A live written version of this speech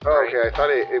Oh, okay, I thought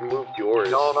it moved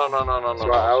yours. No. So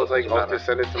I was like, I'll just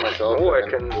send it to myself. Oh, I and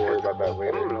can worry about that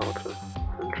later. umlaut.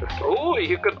 Interesting. Oh,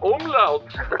 you can umlaut.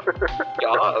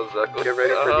 Ja, Get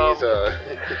ready for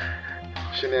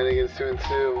these shenanigans to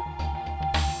ensue.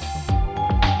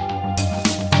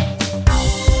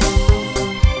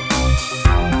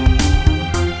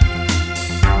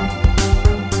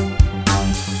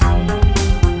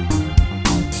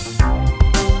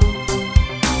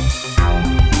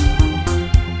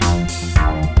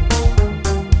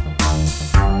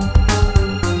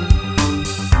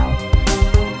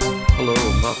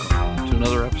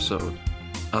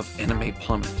 Of Anime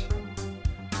Plummet.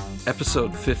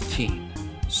 Episode 15,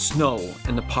 Snow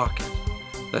in the Pocket.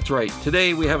 That's right,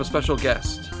 today we have a special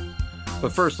guest.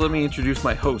 But first, let me introduce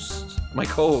my co-host,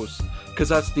 because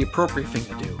that's the appropriate thing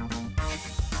to do.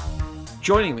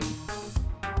 Joining me,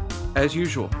 as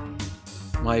usual,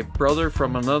 my brother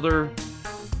from another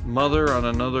mother on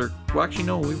another... Well, actually,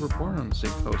 no, we were born on the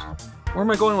same coast. Where am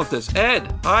I going with this?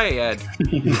 Ed! Hi, Ed!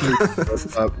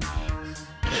 What's up?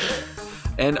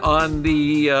 And on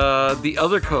the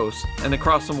other coast, and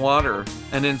across some water,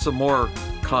 and in some more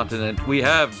continent, we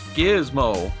have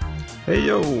Gizmo. Hey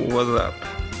yo, what's up?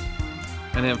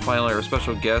 And then finally, our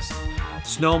special guest,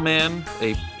 Snowman,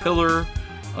 a pillar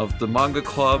of the manga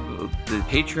club, the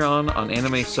Patreon on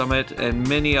Anime Summit, and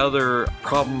many other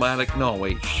problematic... No,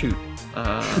 wait, shoot.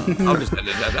 I'll just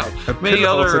edit that out. Many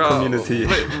other community.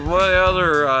 What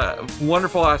other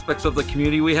wonderful aspects of the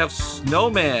community? We have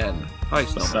Snowman. Hi,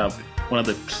 Snowman. What's up? One of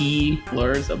the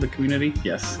pillars of the community?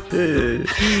 Yes. Hey.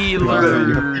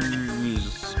 Pillars.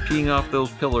 Peeing off those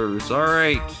pillars. All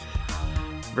right.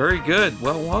 Very good.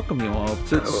 Well, welcome you all.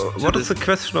 What is the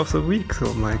question of the week,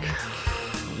 though, Mike?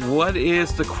 What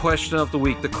is the question of the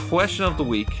week? The question of the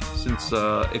week, since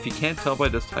if you can't tell by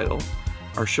this title,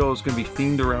 our show is going to be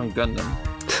themed around Gundam.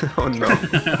 Oh, no.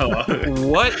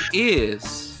 What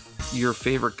is your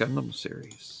favorite Gundam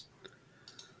series?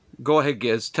 Go ahead,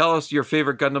 Giz. Tell us your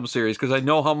favorite Gundam series, because I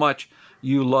know how much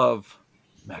you love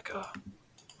Mecha.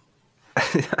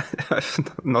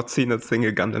 I've not seen a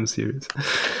single Gundam series.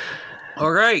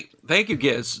 All right. Thank you,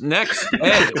 Giz. Next,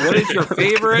 Ed, what is your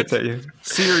favorite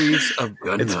series of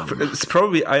Gundam? It's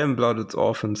probably Iron-Blooded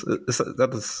Orphans. That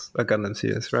is a Gundam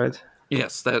series, right?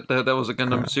 Yes, that was a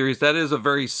Gundam series. That is a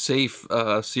very safe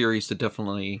series to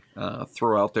definitely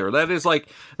throw out there. That is like,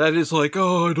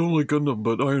 oh, I don't like Gundam,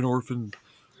 but Iron Orphan...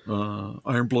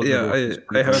 Iron Blood. Yeah,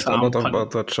 I heard a lot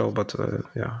about that show, but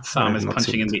yeah. Sam is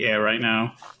punching in the air right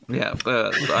now. Yeah,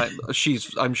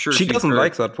 I'm sure she doesn't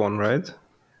like that one, right?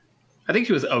 I think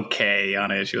she was okay on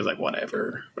it. She was like,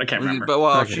 whatever, but I can't remember. But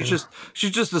well, okay.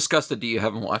 she's just disgusted that you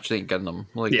haven't watched any Gundam.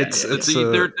 Like, yeah,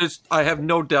 I have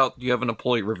no doubt you have an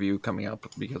employee review coming up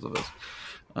because of this.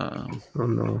 Oh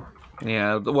no.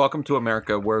 Yeah, welcome to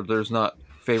America, where there's not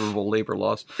favorable labor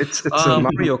laws. It's a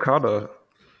Mario Kart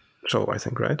show, I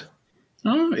think, right?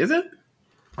 Oh, is it?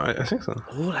 I think so.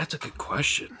 Oh, that's a good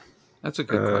question. That's a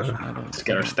good question. Let's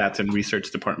get our stats and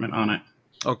research department on it.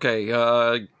 Okay,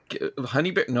 Honey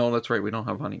Bear. No, that's right. We don't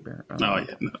have Honey Bear. No.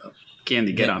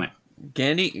 Candy, get on it.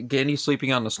 Gandy's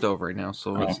sleeping on the stove right now,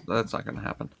 so that's not going to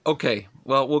happen. Okay,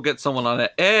 well, we'll get someone on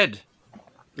it. Ed,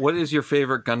 what is your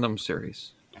favorite Gundam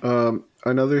series?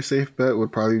 Another safe bet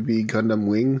would probably be Gundam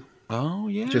Wing. Oh,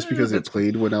 yeah. Just because it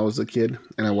played when I was a kid,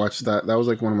 and I watched that. That was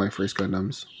like one of my first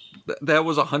Gundams. That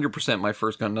was 100% my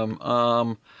first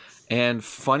Gundam. And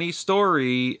funny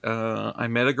story, I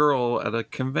met a girl at a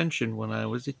convention when I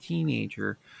was a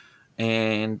teenager,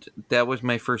 and that was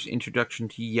my first introduction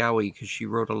to Yaoi, because she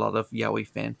wrote a lot of Yaoi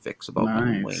fanfics about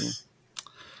Gundam Wing.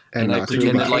 And I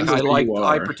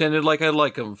pretended like I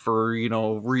like him for,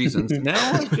 reasons.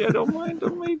 Now actually, I don't mind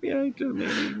him.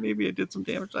 Maybe I did some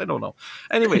damage. I don't know.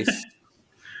 Anyways,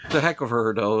 the heck of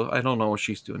her though. I don't know what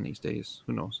she's doing these days.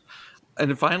 Who knows? And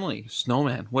then finally,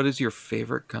 Snowman. What is your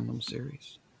favorite Gundam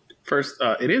series? First,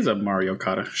 it is a Mario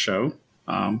Kart show.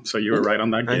 So you were right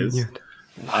on that, Giz.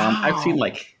 I've seen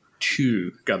like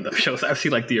 2 Gundam shows. I've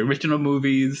seen like the original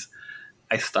movies.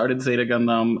 I started Zeta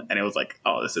Gundam, and it was like,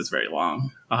 oh, this is very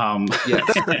long. Yes,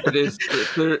 it is.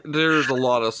 There's a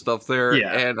lot of stuff there,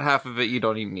 yeah. And half of it you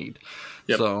don't even need.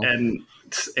 Yep. So.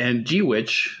 And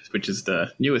G-Witch, which is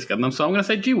the newest Gundam, so I'm going to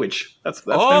say G-Witch. That's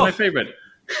been my favorite.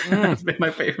 That's been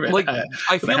my favorite. Like, I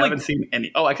haven't seen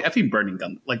any. Oh, I've seen Burning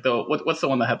Gundam. Like what's the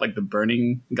one that had like the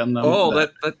Burning Gundam? Oh,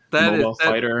 that mobile is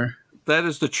fighter. That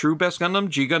is the true best Gundam,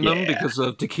 G Gundam, because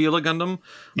of Tequila Gundam.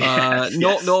 Yes.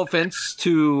 No offense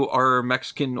to our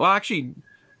Mexican. Well, actually,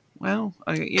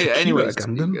 anyways,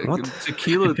 Gundam? What?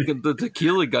 the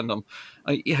Tequila Gundam.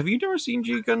 Have you never seen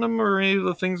G Gundam or any of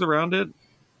the things around it?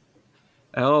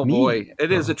 Oh Me? boy,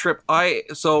 it is a trip.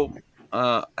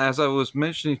 As I was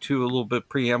mentioning to a little bit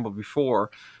preamble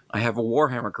before, I have a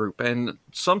Warhammer group, and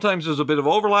sometimes there's a bit of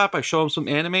overlap. I show them some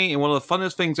anime, and one of the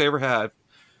funnest things I ever had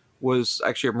was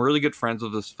actually I'm really good friends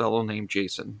with this fellow named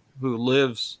Jason who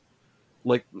lives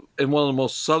like in one of the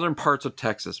most southern parts of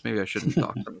Texas. Maybe I shouldn't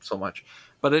talk to him so much,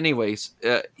 but anyways,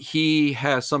 he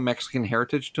has some Mexican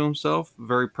heritage to himself.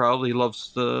 Very proud. He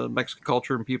loves the Mexican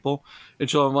culture and people, and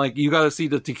so I'm like, you got to see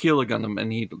the Tequila Gundam,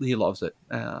 and he loves it,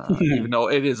 even though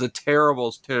it is a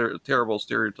terrible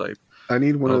stereotype. I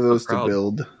need one of those to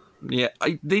build. Yeah,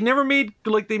 they never made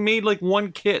they made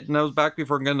one kit, and that was back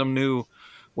before Gundam knew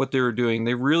what they were doing.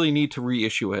 They really need to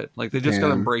reissue it. Like they just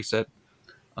gotta embrace it.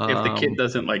 If the kit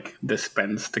doesn't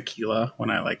dispense tequila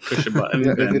when I push a button,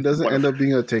 if it doesn't end up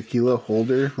being a tequila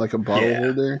holder, like a bottle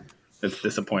holder, it's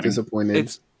disappointing.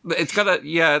 It's gotta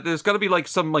there's gotta be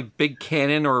some big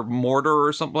cannon or mortar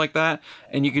or something like that,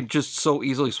 and you can just so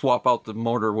easily swap out the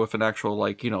mortar with an actual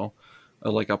a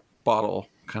bottle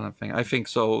kind of thing. I think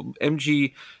so.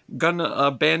 MG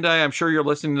Bandai, I'm sure you're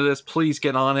listening to this. Please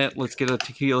get on it. Let's get a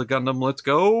Tequila Gundam. Let's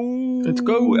go.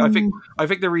 I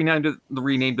think they renamed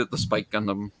it the Spike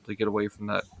Gundam to get away from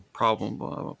that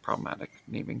problematic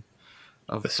naming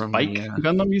of Spike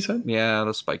Gundam. You said, yeah,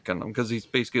 the Spike Gundam, because he's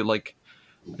basically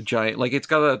a giant. It's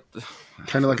got a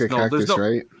kind of like a cactus,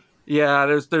 right?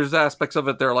 Yeah, there's aspects of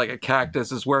it. They're like a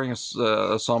cactus is wearing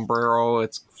a sombrero.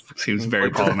 It seems very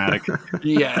problematic.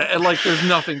 Yeah, and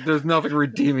there's nothing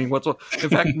redeeming whatsoever. In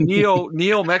fact,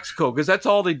 Neo Mexico, because that's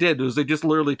all they did was they just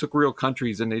literally took real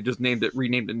countries and they just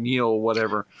renamed it Neo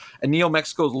whatever. And Neo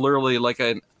Mexico is literally like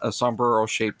a sombrero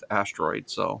shaped asteroid.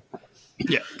 So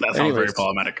yeah, that sounds very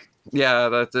problematic. Yeah,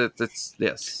 that's it.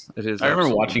 Yes, it is. I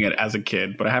remember watching it as a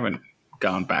kid, but I haven't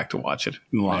gone back to watch it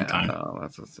in a long time. No,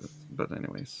 that's it. But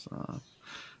anyways,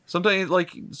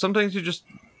 sometimes you just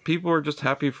people are just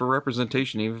happy for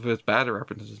representation, even if it's bad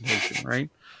representation, right?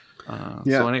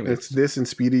 Yeah. So anyways. It's this and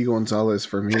Speedy Gonzalez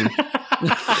for me.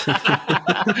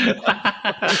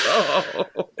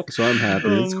 So I'm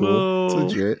happy. It's cool. No. It's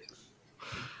legit.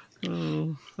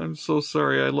 Oh, I'm so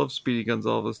sorry. I love Speedy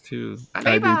Gonzalez too.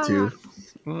 I do too.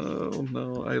 Oh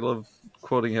no, I love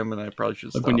quoting him, and I probably should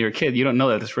stop. When you're a kid, you don't know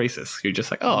that it's racist. You're just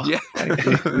like, oh, yeah. Hey,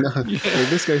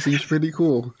 this guy seems pretty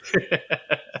cool.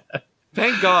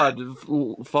 Thank God,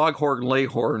 Foghorn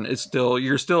Leghorn is still.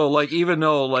 You're still even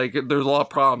though there's a lot of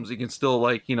problems, you can still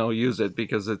use it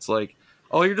because it's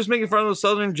oh, you're just making fun of the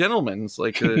Southern gentlemen. It's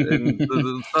and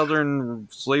the Southern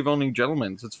slave owning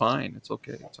gentlemen. It's fine. It's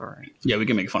okay. It's all right. Yeah, we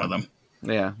can make fun of them.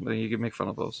 Yeah, you can make fun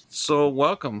of those. So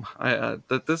welcome.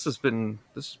 This has been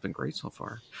great so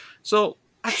far. So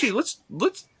actually,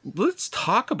 let's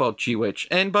talk about G-Witch.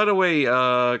 And by the way,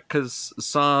 because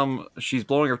she's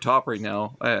blowing her top right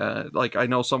now. I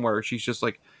know somewhere she's just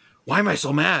why am I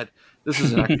so mad? This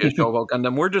isn't actually a show about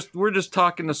Gundam. We're just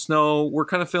talking to Snow. We're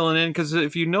kind of filling in because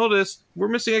if you notice, we're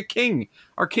missing a king.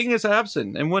 Our king is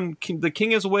absent, and when the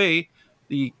king is away,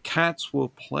 the cats will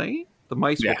play. The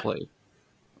mice will play.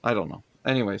 I don't know.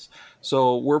 Anyways,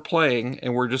 so we're playing,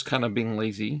 and we're just kind of being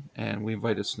lazy, and we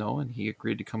invited Snow, and he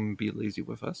agreed to come and be lazy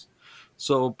with us.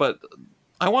 So, but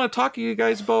I want to talk to you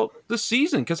guys about this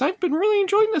season because I've been really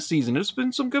enjoying this season. There's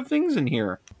been some good things in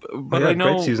here, but I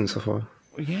know great season so far.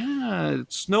 Yeah,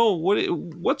 Snow.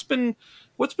 What's been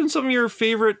some of your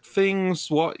favorite things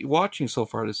watching so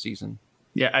far this season?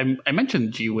 Yeah, I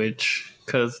mentioned G-Witch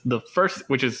because the first,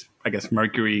 which is I guess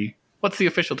Mercury. What's the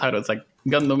official title? It's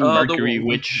Gundam Mercury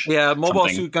Witch. Yeah, Mobile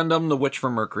Suit Gundam, the Witch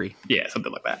from Mercury. Yeah,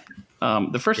 something like that.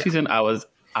 The first season I was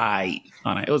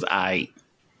on it. It was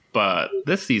but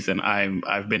this season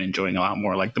I've been enjoying a lot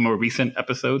more, the more recent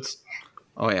episodes.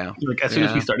 Oh yeah, as soon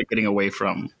as we started getting away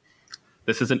from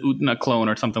this is an Utena clone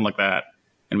or something like that,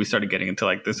 and we started getting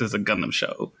into this is a Gundam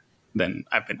show, then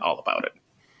I've been all about it.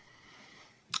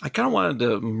 I kind of wanted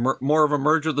to more of a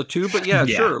merge of the two, but yeah.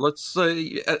 Sure. Let's.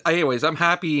 Anyways, I'm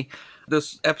happy.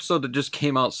 This episode that just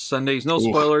came out Sundays. No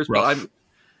spoilers, rough. But I'm.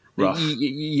 Rough.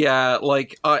 Yeah,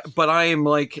 but I am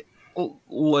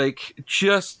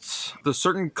just the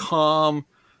certain calm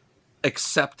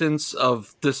acceptance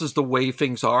of this is the way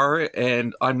things are,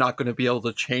 and I'm not going to be able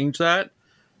to change that.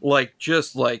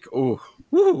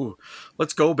 Woo,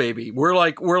 let's go, baby.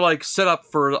 We're set up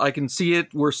for. I can see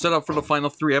it. We're set up for the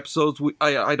final 3 episodes.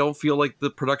 I don't feel like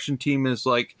the production team is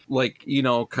oh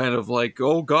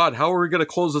God, how are we going to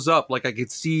close this up? I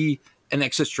could see an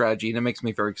exit strategy, and it makes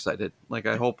me very excited.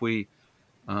 I hope we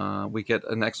get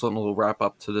an excellent little wrap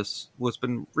up to this. What's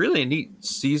been really a neat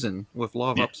season with a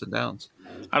lot of ups and downs.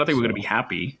 I don't think we're going to be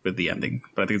happy with the ending,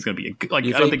 but I think it's going to be I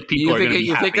don't think people are going to be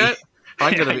happy. Think that?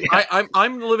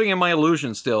 I'm living in my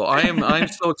illusion still. I'm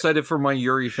so excited for my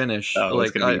Yuri finish.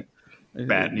 It's gonna be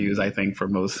bad news, I think,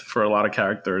 for a lot of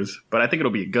characters. But I think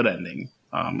it'll be a good ending.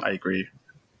 I agree.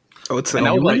 Oh, it's a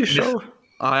Yuri show?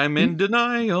 I'm in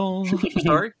denial.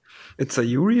 Sorry? It's a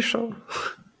Yuri show?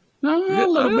 No, a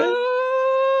little bit.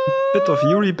 Bit of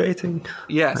Yuri baiting.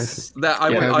 Yes.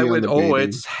 I would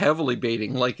it's heavily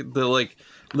baiting.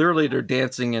 Literally they're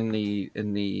dancing in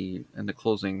the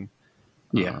closing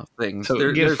things. So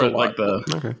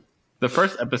the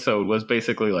first episode was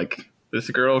basically like this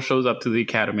girl shows up to the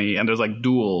academy and there's like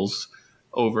duels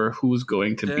over who's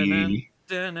going to be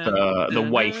the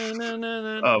wife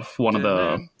of one of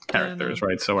the characters,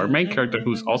 right? So our main character,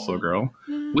 who's also a girl,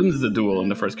 wins the duel in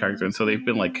the first character, and so they've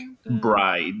been like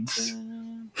brides.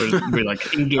 They're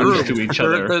like engaged to each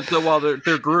other. While they're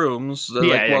grooms.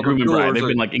 Groom and bride. They've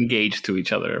been like engaged to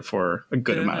each other for a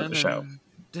good amount of the show.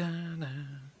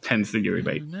 Hence the Yuri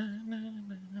bait.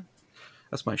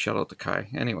 That's my shout out to Kai.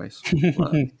 Anyways.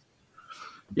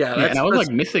 And I was like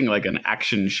missing like an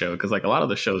action show because like a lot of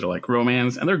the shows are like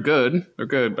romance and they're good, but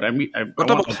what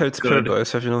about Hell's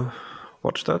Paradise? Have you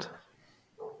watched that?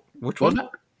 Which one?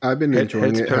 I've been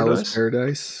enjoying it. Hell's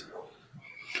Paradise.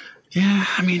 Yeah,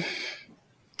 I mean,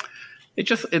 it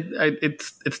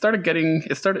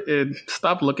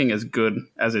stopped looking as good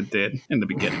as it did in the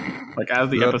beginning. Like as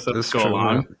the episodes go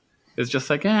along, it's just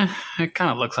like it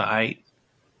kind of looks alright.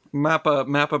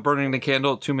 Mappa burning the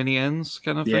candle at too many ends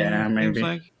kind of thing. Yeah, maybe.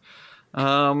 Like.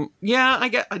 I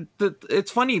get it's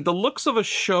funny. The looks of a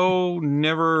show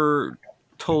never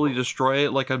totally destroy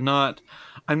it. Like I'm not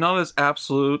as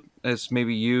absolute as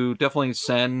maybe you. Definitely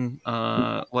Sen.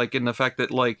 Like in the fact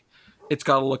that like it's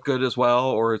got to look good as well,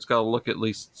 or it's got to look at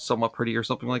least somewhat pretty or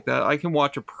something like that. I can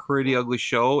watch a pretty ugly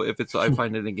show if I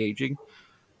find it engaging.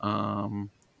 But.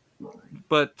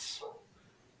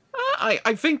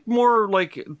 I think more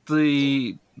like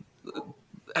it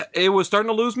was starting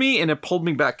to lose me and it pulled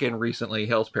me back in recently,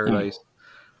 Hell's Paradise.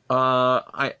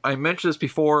 I mentioned this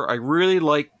before. I really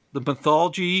like the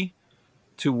mythology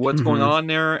to what's going on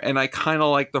there, and I kind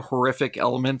of like the horrific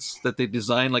elements that they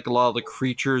designed, like a lot of the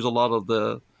creatures, a lot of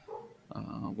the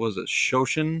was it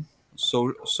Shoshin?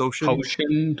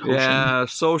 Soshin? Yeah,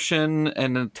 Soshin,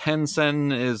 and then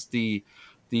Tensen is the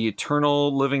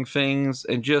eternal living things,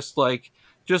 and just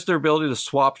their ability to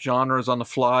swap genres on the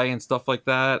fly and stuff like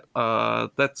that.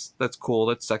 That's cool.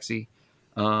 That's sexy.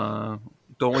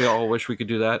 Don't we all wish we could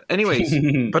do that? Anyways,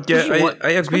 but yeah,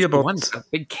 I agree about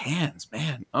big cans,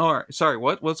 man. All right, sorry.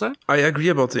 What's that? I agree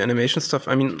about the animation stuff.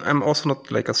 I mean, I'm also not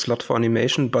like a slut for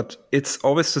animation, but it's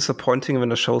always disappointing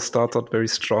when a show starts out very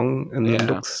strong in the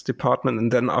looks department,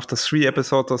 and then after 3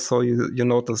 episodes or so, you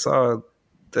notice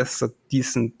there's a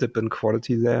decent dip in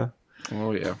quality there.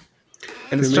 Oh yeah.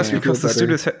 And it's just because the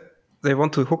studios they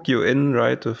want to hook you in,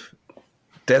 right, with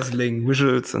dazzling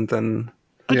visuals, and then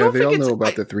they all know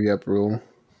about the 3-up rule.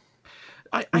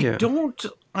 I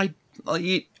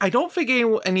don't think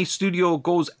any studio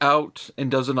goes out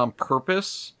and does it on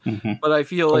purpose, but I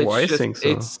feel I think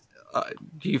so.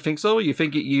 Do you think so? You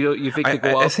think you think they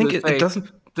go out? I think it doesn't.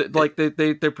 Like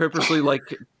they're purposely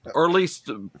like, or at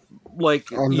least like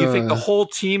you think the whole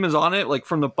team is on it, like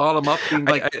from the bottom up, being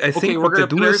like, I think we're going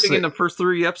to put everything in the first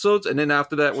 3 episodes, and then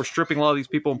after that, we're stripping a lot of these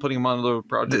people and putting them on other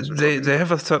projects. They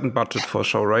have a certain budget for a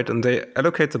show, right? And they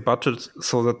allocate the budget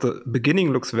so that the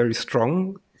beginning looks very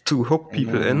strong to hook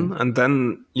people in, and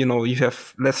then you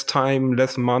have less time,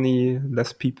 less money,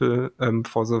 less people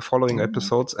for the following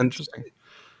episodes. And interesting.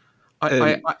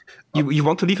 You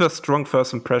want to leave a strong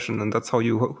first impression, and that's how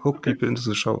you hook people into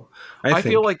the show. I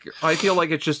feel like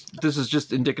this is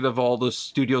just indicative of all the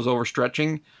studios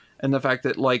overstretching, and the fact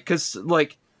that because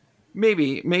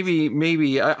maybe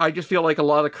I just feel like a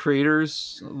lot of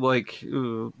creators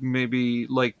maybe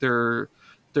they're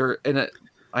in it.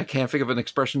 I can't think of an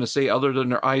expression to say other than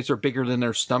their eyes are bigger than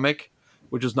their stomach,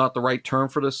 which is not the right term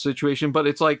for this situation, but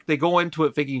it's like they go into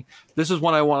it thinking, this is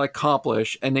what I want to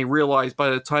accomplish, and they realize by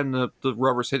the time the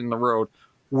rubber's hitting the road,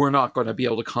 we're not going to be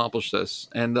able to accomplish this.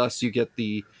 And thus you get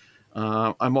the...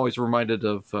 I'm always reminded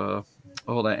of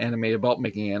that anime about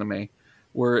making anime,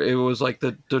 where it was like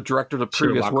the director, the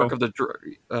previous work of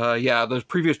the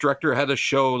previous director had a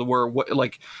show where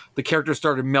the characters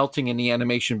started melting in the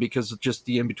animation because of just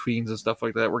the in-betweens and stuff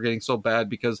like that were getting so bad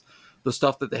because the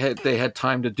stuff that they had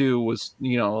time to do was,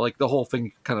 the whole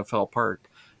thing kind of fell apart.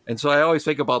 And so I always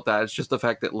think about that. It's just the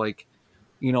fact that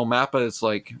Mappa is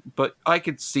but I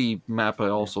could see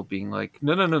Mappa also being like,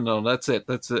 no, that's it.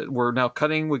 We're now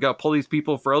cutting. We got to pull these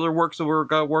people for other works that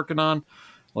we're working on.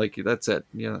 That's it.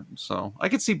 Yeah. So I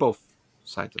could see both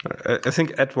sides of it. I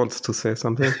think Ed wants to say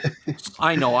something.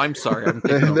 I know. I'm sorry. I'm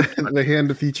the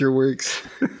hand feature works.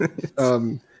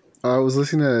 I was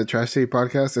listening to a Trash Day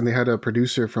podcast, and they had a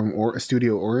producer from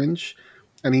Studio Orange,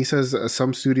 and he says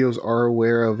some studios are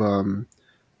aware of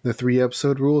the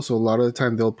 3-episode rule, so a lot of the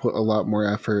time they'll put a lot more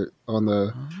effort on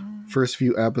the first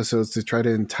few episodes to try to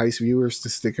entice viewers to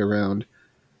stick around.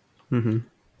 Mm-hmm.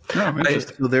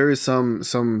 So there is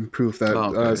some proof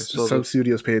that some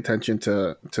studios pay attention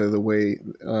to the way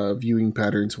viewing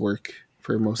patterns work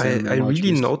for most of them. I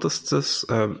really noticed this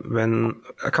when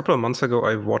a couple of months ago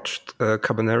I watched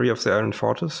Cabaneri of the Iron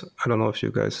Fortress. I don't know if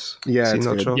you guys seen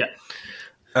that show. Yeah.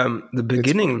 The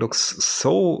beginning looks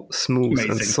so smooth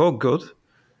and so good,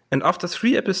 and after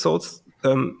 3 episodes,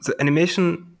 the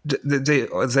animation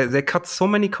they cut so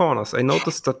many corners. I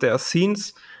noticed that there are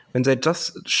scenes when they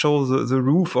just show the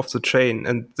roof of the train,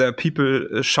 and there are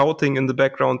people shouting in the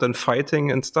background and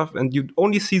fighting and stuff, and you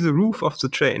only see the roof of the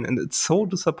train, and it's so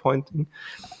disappointing.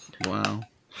 Wow.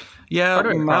 Yeah, part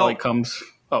of it probably comes.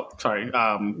 Oh, sorry.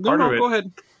 Go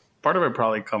ahead. Part of it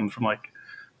probably comes from like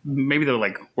maybe they're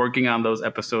like working on those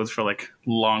episodes for like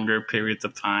longer periods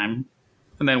of time,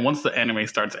 and then once the anime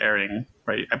starts airing,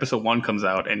 right? Episode 1 comes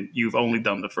out, and you've only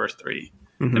done the first 3,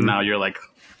 and now you're like,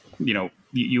 you know.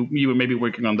 You were maybe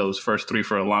working on those first 3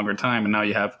 for a longer time, and now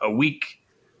you have a week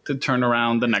to turn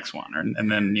around the next one,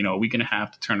 and then a week and a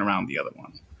half to turn around the other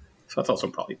one. So that's also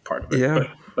probably part of it.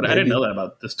 Yeah, but I didn't know that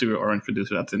about the Studio Orange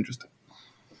producer. That's interesting.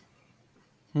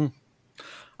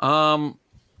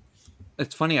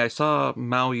 It's funny. I saw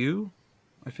Mao Yu.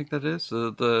 I think that is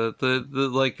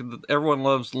the everyone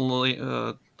loves.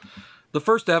 The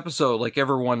first episode, like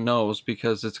everyone knows,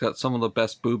 because it's got some of the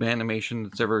best boob animation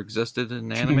that's ever existed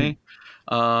in anime.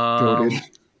 What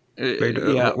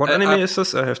anime is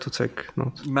this? I have to take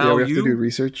notes. We have to do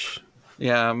research.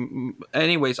 Yeah.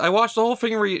 Anyways, I watched the whole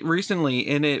thing recently,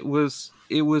 and it was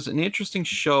an interesting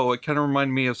show. It kind of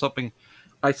reminded me of something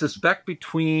I suspect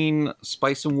between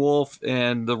Spice and Wolf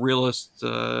and the Realist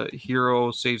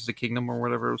Hero Saves the Kingdom, or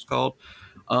whatever it was called,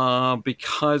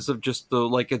 because of just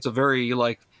it's a very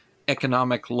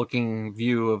economic looking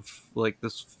view of like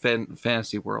this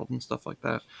fantasy world and stuff like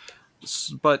that.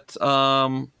 But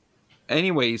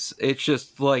anyways, it's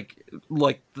just like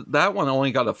that one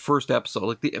only got a first episode.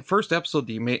 Like the first episode,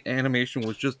 the animation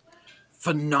was just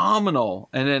phenomenal,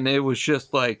 and then it was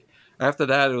just like after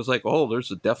that, it was like, oh, there's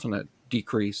a definite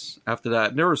decrease after that.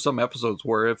 And there were some episodes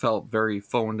where it felt very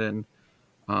phoned in.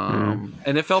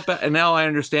 And it felt bad. And now I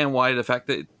understand why, the fact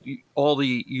that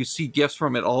you see gifs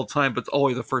from it all the time, but it's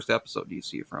always the first episode you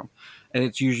see it from. And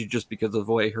it's usually just because of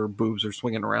the way her boobs are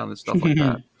swinging around and stuff like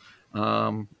that.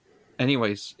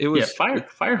 Anyways, it was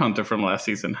Fire Hunter from last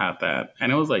season had that,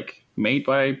 and it was like made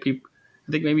by people.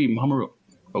 I think maybe Mamoru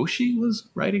Oshii was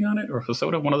writing on it, or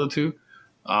Hosoda, one of the two.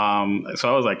 So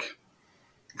I was like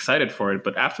excited for it,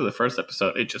 but after the first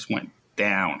episode, it just went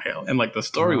downhill, and like the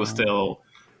story was still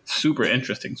super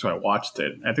interesting, so I watched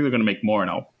it. I think they're going to make more, and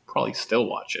I'll probably still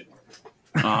watch it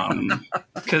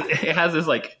because it has this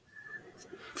like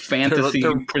fantasy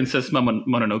Princess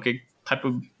Mononoke type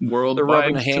of world. They're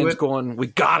rubbing vibes hands, to it. going, "We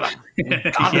got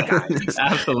him!"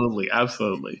 Absolutely.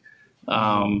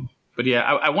 But yeah,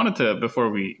 I wanted to before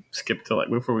we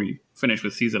finish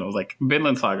with season, I was like,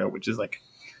 Vinland Saga, which is like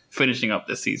finishing up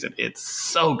this season. It's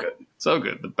so good,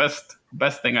 the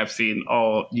best thing I've seen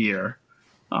all year.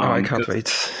 I can't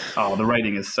wait. Oh, the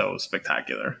writing is so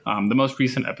spectacular. The most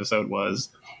recent episode was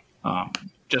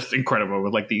just incredible,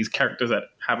 with like these characters that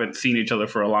haven't seen each other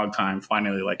for a long time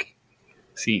finally like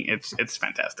seeing. It's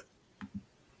fantastic.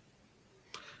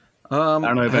 I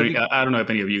don't know if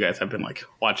any of you guys have been like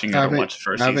watching it or watched the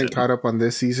first season. I haven't caught up on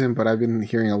this season, but I've been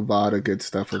hearing a lot of good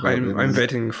stuff about it. I'm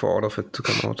waiting for all of it to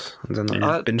come out, and then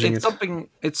I'm binging it.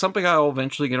 It's something I'll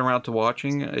eventually get around to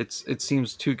watching. It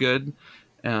seems too good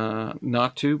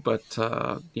not to, but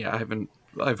yeah, I haven't.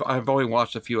 I've only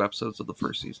watched a few episodes of the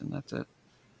first season. That's it.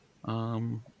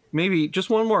 Maybe just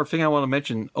one more thing I want to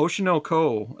mention: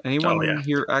 Oshinoko. Anyone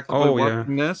here actively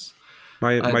watching this?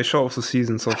 My show of the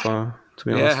season so far. To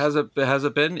be honest. Yeah, has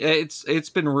it been? It's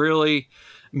been really,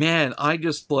 man. I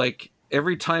just like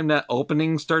every time that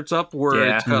opening starts up,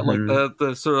 where it's got like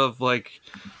the sort of like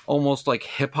almost like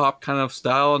hip hop kind of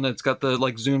style, and it's got the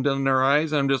like zoomed in their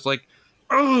eyes. And I'm just like,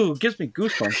 oh, it gives me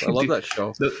goosebumps. I love that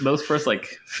show. Those first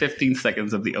like 15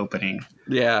 seconds of the opening,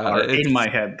 are in my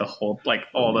head the whole like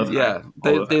all the time.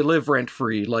 They live rent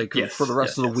free like for the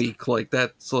rest of the week. Like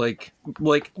that's like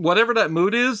whatever that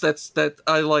mood is. That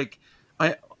I like.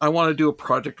 I want to do a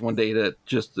project one day that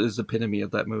just is the epitome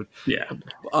of that mood. Yeah. It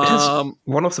is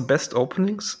one of the best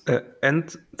openings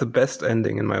and the best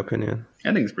ending, in my opinion.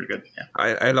 Ending is pretty good. Yeah.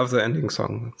 I love the ending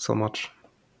song so much.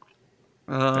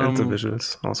 And the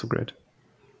visuals also great.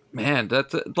 Man,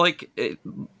 that's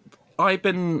I've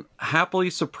been happily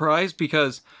surprised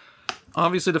because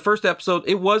obviously the first episode,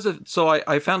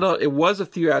 I found out it was a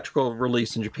theatrical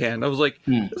release in Japan. I was like,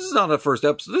 this is not a first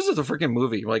episode. This is a freaking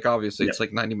movie. Like, obviously, it's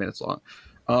like 90 minutes long.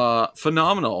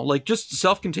 Phenomenal. Like, just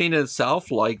self-contained in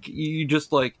itself. Like, you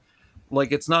just like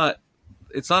it's not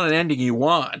an ending you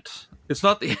want. It's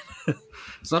not the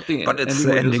but it's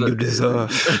the ending you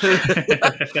deserve.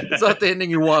 It's not the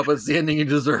ending you want, but it's the ending you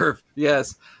deserve.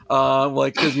 Yes.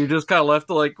 Like, because you're just kind of left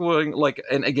like going like,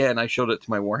 and again, I showed it to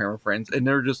my Warhammer friends, and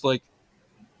they're just like,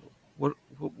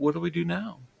 what do we do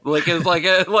now? Like, it's like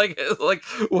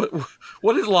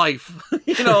what is life?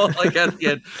 You know, like at the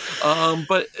end.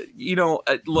 But you know,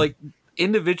 like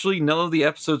individually, none of the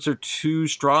episodes are too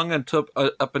strong until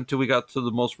up until we got to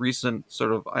the most recent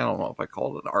sort of, I don't know if I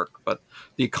call it an arc, but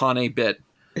the Akane bit.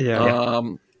 Yeah.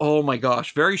 Oh my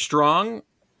gosh, very strong.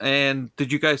 And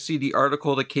did you guys see the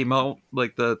article that came out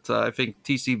like that? I think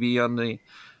TCB on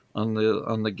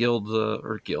the guild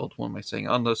or guild. What am I saying?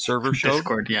 On the server show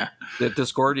Discord, yeah. The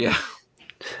Discord, yeah.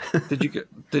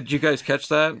 Did you guys catch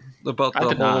that about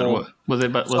the whole? Was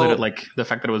it like the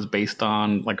fact that it was based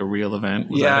on like a real event?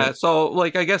 Yeah. So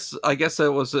like I guess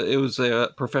it was a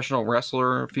professional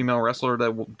wrestler, female wrestler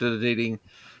that did a dating.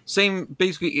 Same,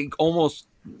 basically, almost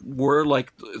were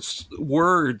like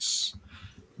words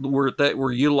that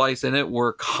were utilized in it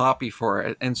were copy for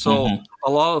it, and so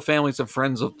a lot of families and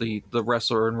friends of the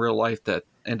wrestler in real life that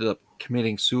ended up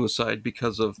committing suicide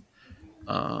because of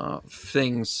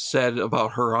things said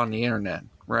about her on the internet,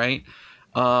 right?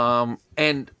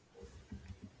 And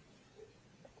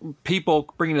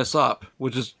people bringing this up,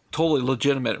 which is totally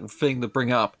legitimate thing to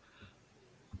bring up,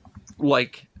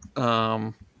 like,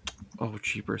 oh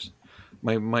jeepers,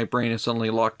 my brain is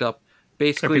suddenly locked up.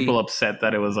 Basically, are people upset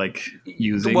that it was like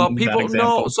using? Well, people that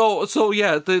example? no. So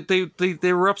yeah,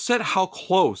 they were upset how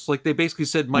close. Like they basically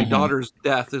said, my daughter's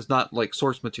death is not like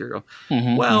source material.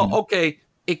 Well, okay,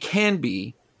 it can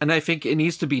be, and I think it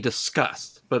needs to be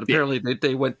discussed. But apparently,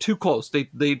 they went too close.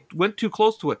 They went too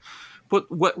close to it.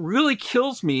 But what really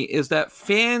kills me is that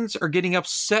fans are getting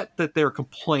upset that they're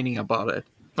complaining about it,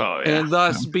 and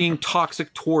thus being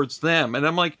toxic towards them. And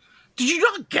I'm like, did you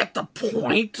not get the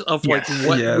point of like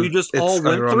what we just all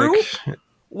went ironic. through?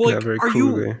 Like, very are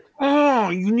cool you? Oh,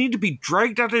 you need to be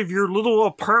dragged out of your little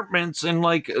apartments and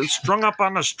like strung up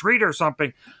on the street or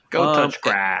something. Go touch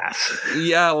grass.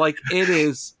 Yeah, like it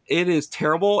is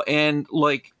terrible. And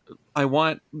like,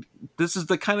 this is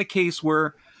the kind of case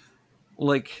where,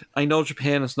 like, I know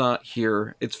Japan is not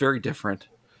here. It's very different.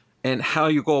 And how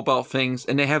you go about things,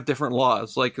 and they have different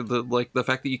laws, like the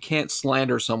fact that you can't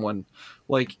slander someone.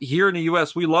 Like here in the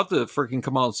U.S., we love to freaking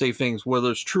come out and say things, whether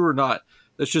it's true or not.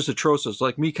 That's just atrocious.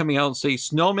 Like me coming out and say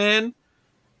Snowman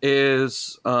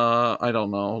is, I don't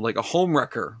know, like a home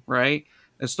wrecker, right?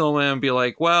 And Snowman be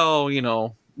like, well, you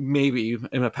know, maybe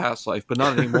in a past life, but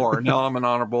not anymore. Now I'm an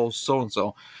honorable so and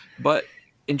so. But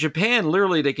in Japan,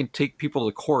 literally, they can take people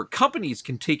to court. Companies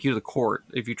can take you to court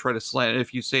if you try to slander,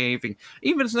 if you say anything,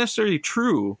 even if it's necessarily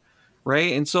true,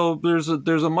 right? And so there's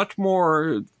a much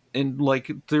more, and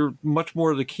like there's much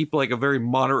more to keep like a very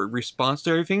moderate response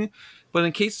to everything. But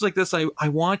in cases like this, I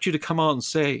want you to come out and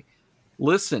say,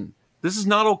 listen, this is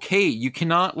not okay. You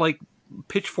cannot like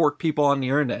pitchfork people on the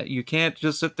internet. You can't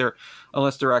just sit there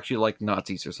unless they're actually like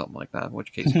Nazis or something like that, in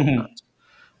which case go nuts.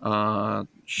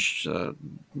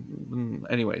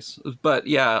 Anyways, but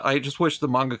yeah, I just wish the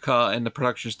mangaka and the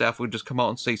production staff would just come out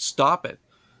and say stop it.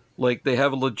 Like they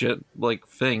have a legit like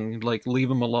thing, like leave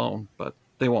them alone, but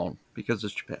they won't because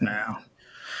it's Japan. No.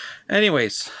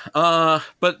 Anyways,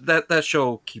 but that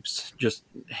show keeps just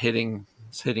hitting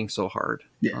so hard.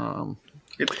 Yeah.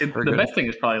 The best thing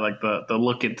is probably like the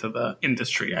look into the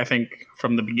industry. I think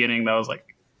from the beginning that was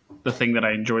like the thing that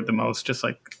I enjoyed the most, just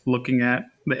like looking at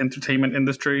the entertainment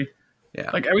industry. Yeah.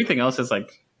 Like everything else is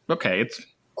like, okay, it's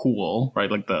cool, right?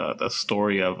 Like the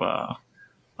story of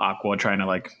Aqua trying to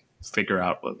like figure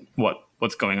out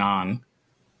what's going on.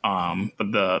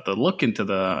 But the look into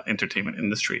the entertainment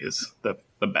industry is the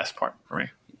best part for me.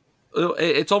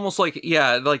 It's almost like,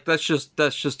 yeah, like that's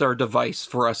just our device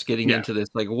for us getting into this.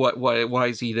 Like why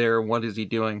is he there? What is he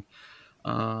doing?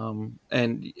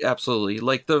 And absolutely,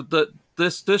 like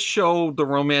this show, the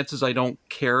romances I don't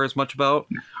care as much about.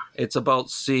 It's about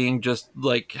seeing just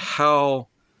like how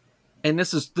and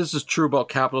this is true about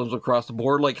capitalism across the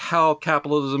board, like how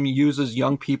capitalism uses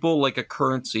young people like a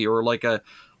currency or like a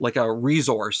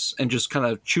resource and just kind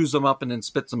of chews them up and then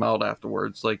spits them out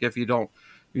afterwards. Like if you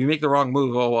make the wrong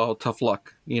move, oh well, tough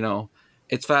luck.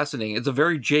 It's fascinating. It's a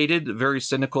very jaded, very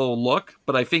cynical look,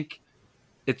 but I think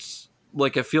it's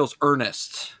like it feels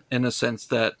earnest in the sense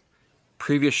that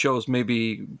previous shows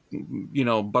maybe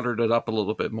buttered it up a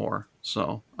little bit more.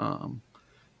 So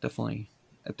definitely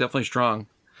strong.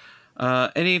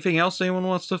 Anything else anyone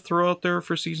wants to throw out there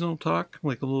for seasonal talk?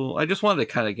 Like a little, I just wanted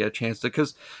to kind of get a chance to,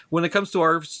 because when it comes to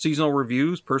our seasonal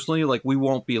reviews, personally, like we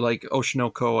won't be like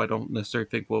Oshinoko. I don't necessarily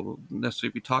think we'll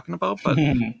necessarily be talking about, but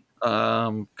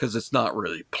because it's not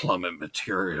really plummet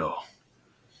material,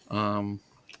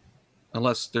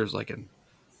 unless there's like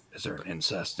is there an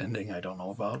incest ending I don't know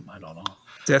about? I don't know.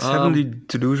 There's Heavenly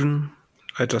Delusion.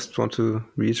 I just want to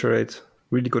reiterate,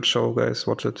 really good show, guys.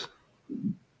 Watch it.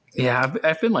 Yeah,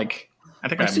 I've been like, I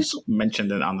think I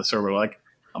mentioned it on the server.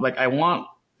 I'm like, I want,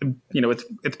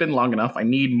 it's been long enough. I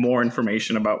need more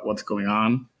information about what's going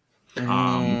on.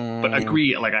 But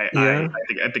agree, like I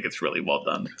think it's really well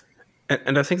done.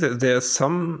 And I think that there's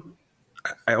some,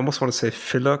 I almost want to say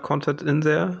filler content in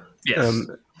there. Yes.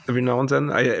 Every now and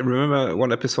then. I remember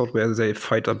one episode where they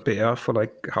fight a bear for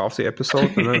like half the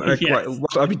episode. And I'm like, Yes.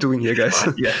 what are we doing here, guys?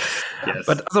 Yes.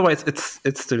 But otherwise, it's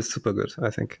still super good, I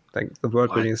think. Like the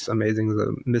world building is amazing.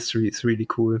 The mystery is really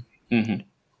cool. Mm-hmm.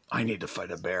 I need to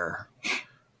fight a bear.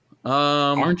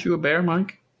 Aren't you a bear,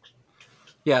 Mike?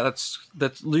 Yeah,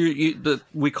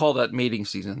 we call that mating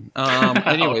season.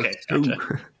 Anyways. Okay,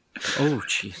 gotcha. Oh,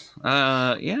 jeez.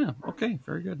 Yeah. Okay.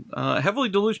 Very good. Heavily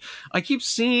Delusion. I keep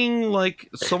seeing like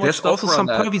so much. There's stuff also some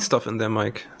that. pervy stuff in there,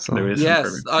 Mike. So. There is.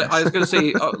 Yes, I was going to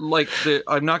say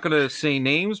I'm not going to say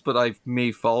names, but I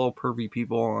may follow pervy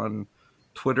people on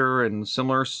Twitter and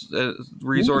similar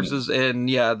resources, and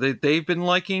yeah, they've been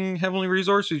liking Heavenly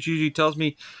Resource, which usually tells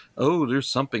me, oh, there's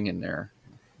something in there.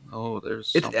 Oh,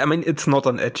 there's. I mean, it's not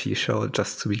an edgy show,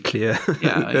 just to be clear.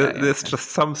 There's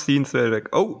just some scenes where like,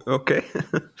 oh, okay.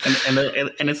 and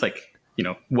it's like,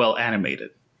 well animated.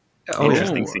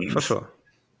 Interesting scenes. For sure.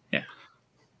 Yeah.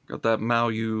 Got that Mao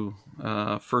Yu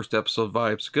first episode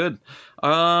vibes. Good.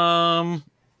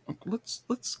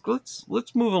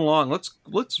 Let's move along.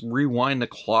 Let's rewind the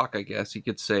clock, I guess you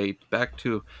could say, back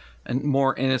to a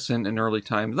more innocent and early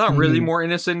times. Not really more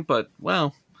innocent, but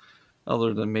well,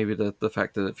 other than maybe the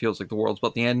fact that it feels like the world's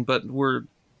about the end, but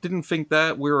didn't think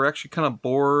that. We were actually kind of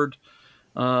bored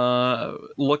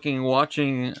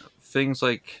watching things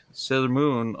like Sailor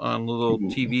Moon on little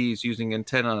TVs using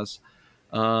antennas.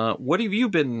 What have you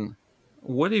been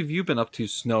up to,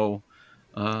 Snow?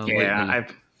 Lately?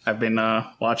 I've been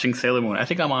watching Sailor Moon. I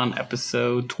think I'm on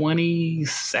episode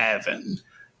 27.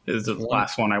 This is the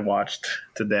last one I watched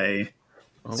today.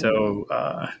 Oh.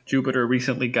 So Jupiter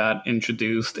recently got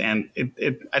introduced, and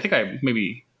I think I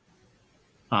maybe,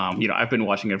 I've been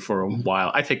watching it for a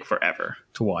while. I take forever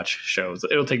to watch shows.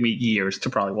 It'll take me years to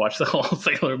probably watch the whole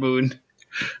Sailor Moon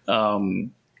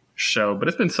show, but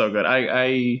it's been so good.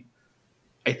 I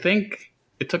think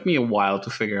it took me a while to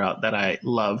figure out that I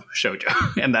love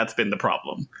shoujo, and that's been the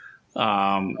problem.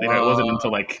 It wasn't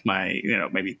until like my,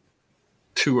 maybe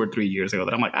 2 or 3 years ago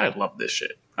that I'm like, I love this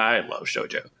shit. I love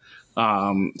shoujo.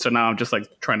 So now I'm just like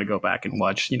trying to go back and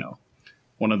watch,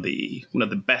 one of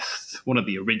the best, one of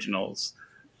the originals.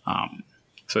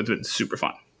 So it's been super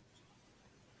fun.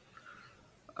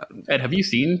 Ed, have you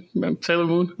seen Sailor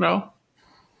Moon at all?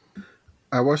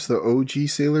 I watched the OG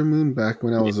Sailor Moon back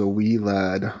when I was a wee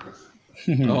lad.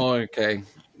 Oh, okay.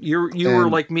 You were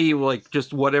like me, like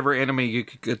just whatever anime you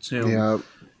could consume. Yeah,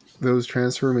 those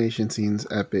transformation scenes,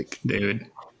 epic, dude.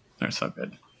 They're so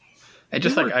good. And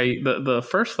just the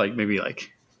first like maybe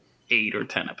like 8 or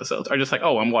 10 episodes are just like,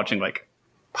 oh, I'm watching like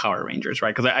Power Rangers,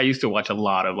 right? Because I used to watch a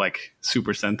lot of like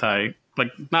Super Sentai,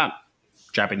 like not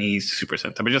Japanese Super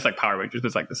Sentai, but just like Power Rangers.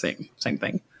 It's like the same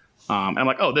thing. And I'm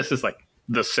like, oh, this is like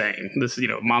the same. This is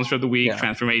Monster of the Week,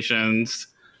 transformations,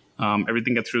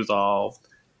 everything gets resolved,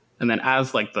 and then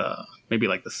as like the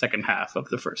second half of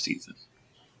the first season,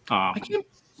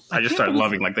 I just started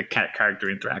loving like the character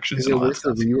interactions. Is it worth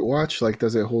the rewatch? Like,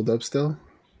 does it hold up still?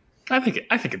 I think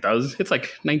it does. It's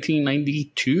like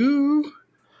 1992,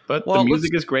 but the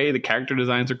music is great. The character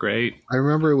designs are great. I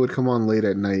remember it would come on late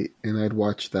at night, and I'd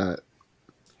watch that.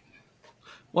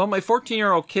 Well, my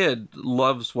 14-year-old kid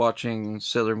loves watching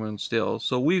Sailor Moon still.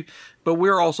 So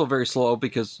we're also very slow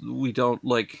because we don't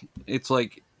like. It's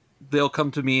like they'll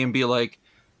come to me and be like,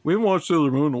 we haven't watched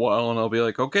Sailor Moon in a while, and I'll be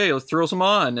like, okay, let's throw some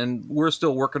on. And we're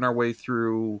still working our way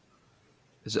through.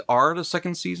 Is it the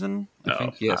second season? I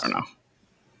think yes. I don't know.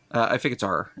 I think it's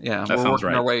R. Yeah, that sounds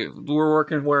right. We're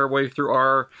working our way through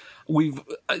R. We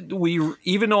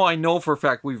even though I know for a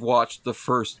fact we've watched the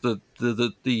first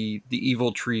the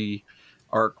Evil Tree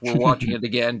arc, we're watching it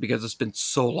again because it's been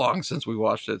so long since we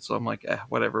watched it. So I'm like,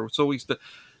 whatever. So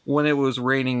when it was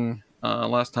raining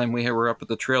last time, we were up at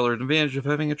the trailer. The advantage of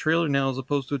having a trailer now as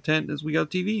opposed to a tent is we got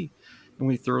TV, and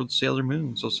we threw Sailor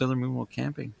Moon. So Sailor Moon went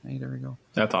camping. Hey, there we go.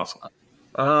 That's awesome.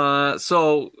 But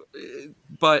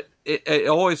it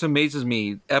always amazes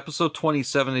me. Episode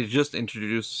 27, they just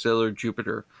introduced Sailor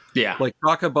Jupiter. Yeah. Like,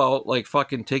 talk about, like,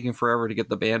 fucking taking forever to get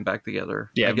the band back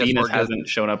together. Yeah, Venus hasn't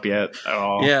shown up yet at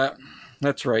all. Yeah,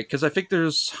 that's right. Because I think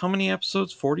there's, how many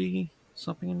episodes?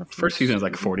 40-something in the first season is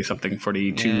like 40-something,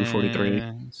 42, 43.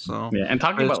 So, yeah, and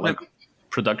talking about, like,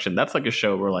 production, that's like a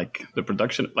show where, like, the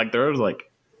production, like, there's, like,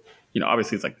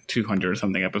 obviously it's like 200 or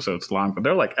something episodes long, but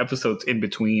there are like episodes in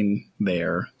between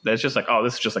there that's just like, oh,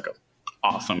 this is just like an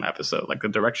awesome episode. Like the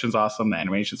direction's awesome, the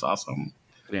animation's awesome.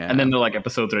 Yeah. And then there are like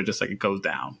episodes that are just like, it goes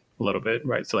down a little bit,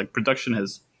 right? So like production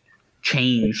has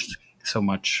changed so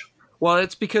much. Well,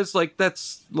 it's because like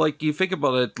that's like you think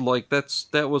about it, like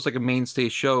that was like a mainstay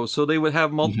show. So they would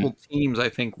have multiple teams, I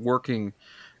think, working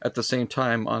at the same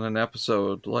time on an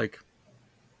episode, like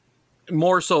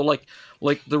more so like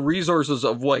the resources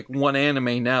of like one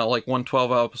anime now, like one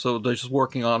 12 episode, they're just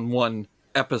working on one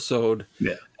episode.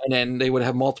 Yeah. And then they would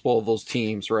have multiple of those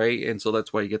teams, right? And so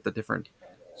that's why you get the different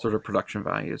sort of production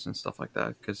values and stuff like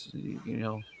that. Because,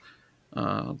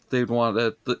 they'd want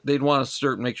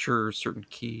to make sure certain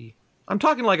key. I'm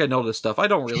talking like I know this stuff. I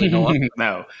don't really know.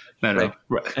 No. Right.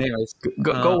 Right. Anyways,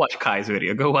 go watch Kai's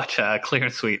video. Go watch Clear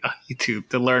and Sweet on YouTube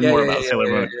to learn more about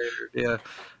Sailor Moon. Yeah.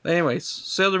 Anyways,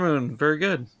 Sailor Moon, very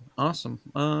good, awesome.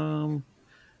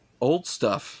 Old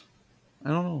stuff. I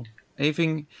don't know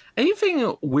anything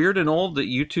weird and old that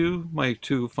you two, my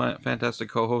two fantastic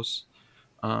co-hosts.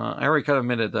 I already kind of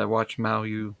admitted that I watched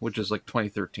Maoyu, which is like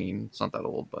 2013. It's not that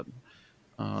old, but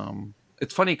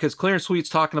it's funny because Clear and Sweet's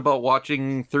talking about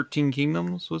watching 13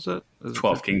 Kingdoms. Was it?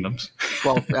 12 Kingdoms.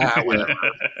 12.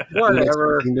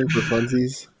 Whatever. Kingdom for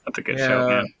funsies. That's a good show,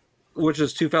 man. Which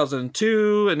is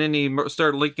 2002, and then he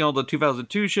started linking all the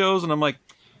 2002 shows, and I'm like,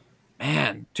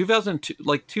 man,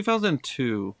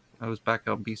 2002, I was back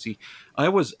on BC. I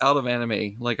was out of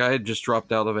anime. Like, I had just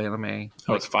dropped out of anime. I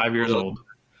was 5 years old.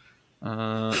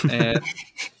 And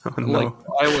like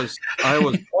I was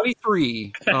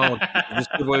 23. Oh, just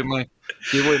give away my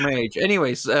age.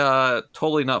 Anyways,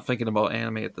 totally not thinking about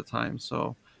anime at the time,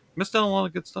 so missed out on a lot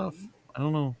of good stuff. I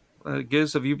don't know.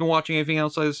 Giz, have you been watching anything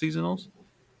outside of seasonals?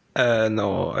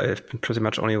 No, I've been pretty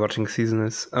much only watching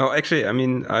seasonals. Oh, actually, I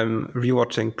mean, I'm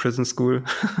rewatching Prison School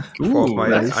for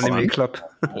my anime club.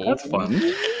 That's fun.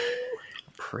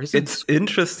 It's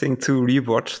interesting to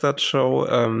rewatch that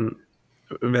show.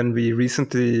 When we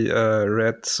recently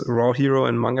read Raw Hero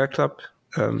in Manga Club,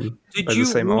 did you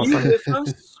with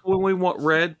us when we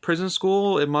read Prison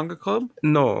School in Manga Club?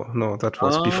 No, that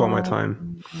was before my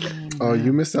time. Oh,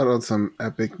 you missed out on some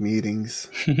epic meetings.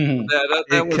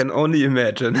 I can only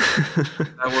imagine.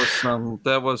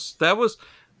 That was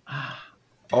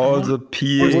all the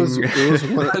peeing.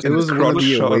 It was one of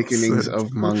the awakenings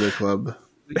of Manga Club.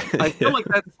 I feel like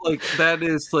that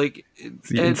is like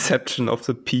the inception of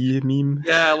the pee meme.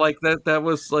 Yeah, like that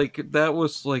was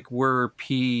like where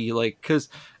pee, like, because,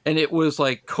 and it was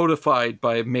like codified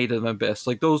by Made in Abyss,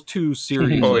 like those two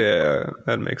series. Oh, like, yeah,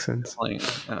 that makes sense.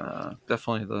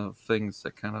 Definitely the things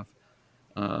that kind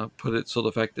of put it so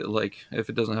the fact that, like, if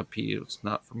it doesn't have pee, it's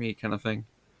not for me, kind of thing.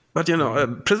 But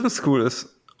Prison School is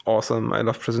awesome. I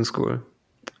love Prison School,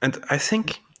 and I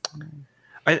think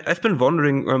I've been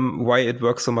wondering why it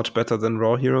works so much better than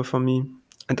Raw Hero for me,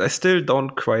 and I still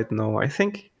don't quite know. I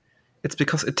think it's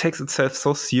because it takes itself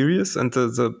so serious, and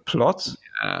the plot,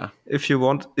 if you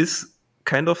want, is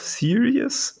kind of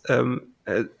serious, and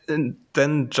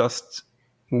then just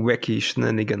wacky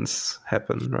shenanigans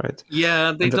happen, right?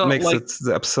 Yeah, that makes it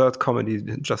the absurd comedy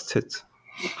just hit.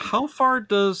 How far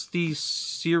does the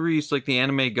series, like the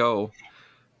anime, go?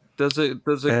 Does it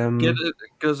go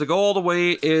all the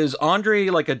way? Is Andre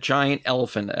like a giant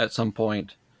elephant at some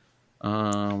point?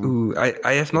 I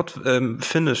have not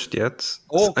finished yet.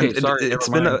 Okay, sorry. It's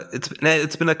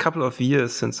been a couple of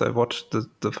years since I watched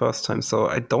the first time, so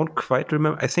I don't quite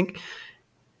remember. I think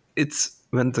it's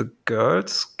when the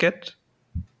girls get,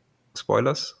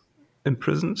 spoilers,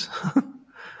 imprisoned.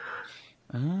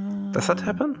 Does that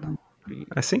happen?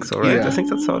 I think so, right? Yeah. I think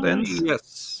that's how it ends.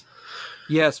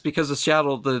 Yes, because the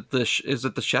shadow, is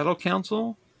it the Shadow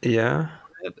Council? Yeah.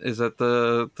 Is that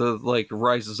the like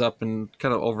rises up and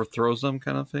kind of overthrows them,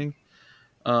 kind of thing?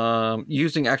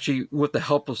 using actually with the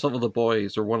help of some of the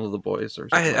boys or one of the boys or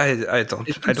something. I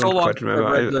don't quite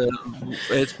remember.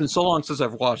 It's been so long since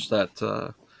I've watched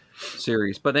that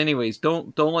series. But anyways,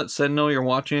 don't let Sen know you're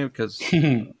watching it because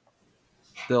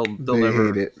they'll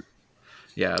never hate it.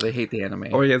 Yeah, they hate the anime.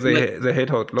 Oh yeah, they hate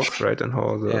how it looks, right, and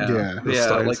how the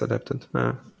style is adapted.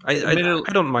 I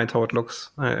don't mind how it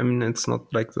looks. I mean, it's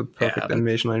not like the perfect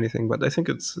animation or anything, but I think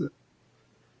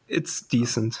it's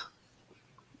decent.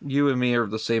 You and me are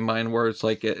of the same mind, where it's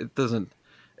like it doesn't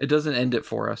end it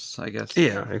for us, I guess.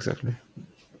 Yeah, exactly.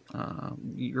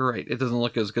 You're right. It doesn't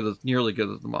look nearly good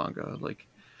as the manga. Like,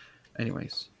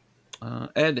 anyways,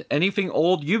 Ed, anything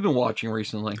old you've been watching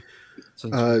recently?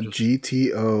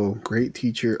 GTO, Great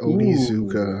Teacher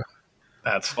Onizuka.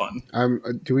 That's fun. I'm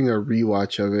doing a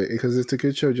rewatch of it because it's a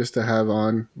good show just to have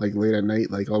on like late at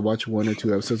night. Like I'll watch 1 or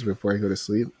 2 episodes before I go to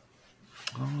sleep.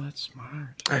 Oh, that's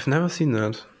smart. I've never seen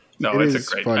that. No, it's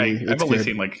a great. I've only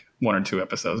seen like 1 or 2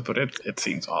 episodes, but it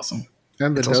seems awesome.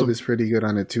 And the dub is pretty good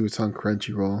on it too. It's on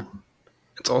Crunchyroll.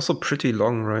 It's also pretty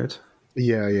long, right?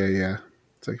 Yeah.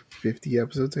 It's like 50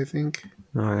 episodes, I think.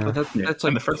 Oh yeah. But that's like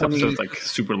and the first episode's like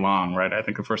super long, right? I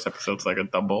think the first episode's like a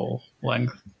double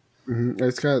length. Mm-hmm.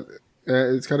 It's good.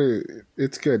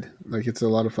 Like it's a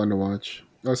lot of fun to watch.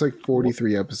 Oh, it's like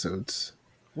 43 episodes.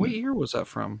 What year was that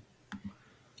from?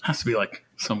 Has to be like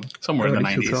somewhere in the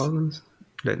 90s. 2000s?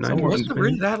 Late 90s. Was it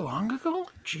really that long ago?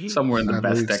 Jeez. Somewhere in the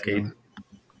best decade. So.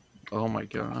 Oh my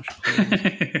gosh.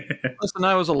 Listen,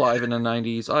 I was alive in the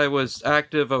 90s. I was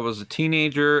active. I was a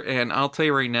teenager. And I'll tell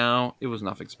you right now, it was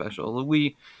nothing special.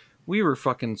 We were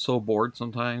fucking so bored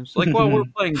sometimes. Like, while we're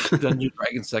playing Dungeons &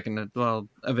 Dragons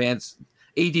Advanced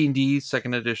AD&D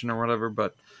 2nd edition or whatever.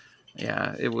 But,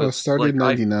 yeah, it was... started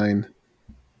like, in 99.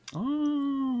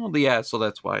 Oh, yeah, so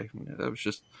that's why. I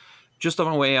was just on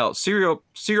my way out. Serial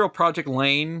Project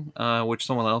Lane, which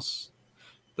someone else...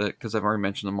 because I've already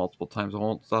mentioned them multiple times.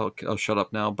 I'll shut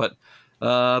up now. But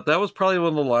that was probably one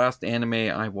of the last anime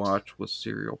I watched was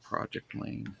Serial Project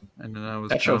Lane. And then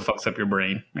that show fucks up your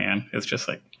brain, man. It's just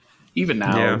like, even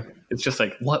now, it's just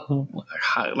like,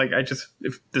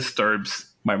 it disturbs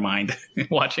my mind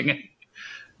watching it.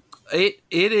 It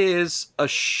is a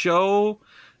show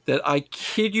that I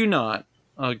kid you not,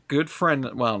 a good friend.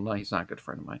 Well, no, he's not a good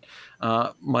friend of mine.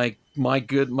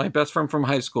 My best friend from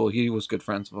high school. He was good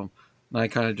friends with him. And I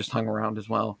kind of just hung around as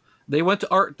well. They went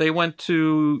to art. They went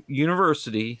to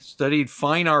university, studied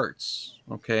fine arts.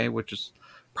 Okay, which is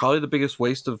probably the biggest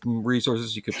waste of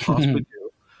resources you could possibly do.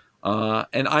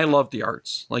 And I love the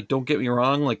arts. Like, don't get me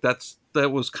wrong. Like that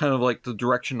was kind of like the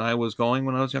direction I was going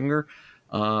when I was younger.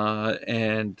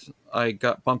 And I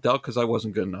got bumped out because I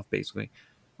wasn't good enough. Basically,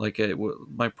 like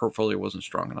my portfolio wasn't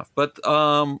strong enough. But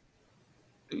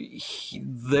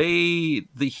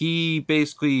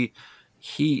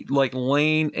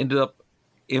Lane ended up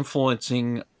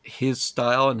influencing his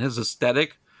style and his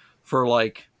aesthetic for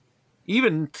like,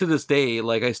 even to this day,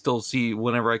 like I still see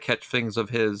whenever I catch things of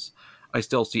his, I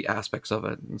still see aspects of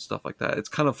it and stuff like that. It's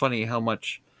kind of funny how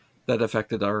much that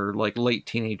affected our like late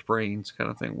teenage brains kind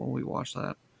of thing when we watched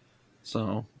that.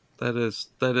 So that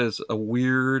is a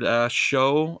weird ass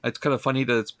show. It's kind of funny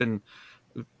that it's been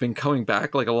coming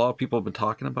back. Like a lot of people have been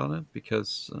talking about it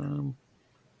because,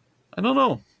 I don't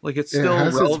know. Like it's still it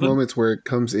has relevant. its moments where it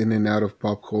comes in and out of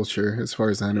pop culture as far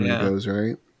as anime goes,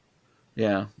 right?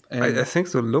 Yeah, and I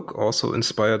think the look also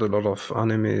inspired a lot of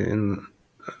anime in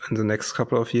the next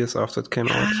couple of years after it came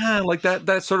out. Yeah, like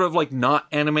that sort of like not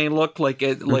anime look. Like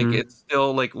it, like it's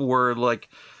still like we're like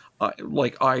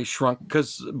eyes shrunk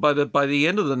because by the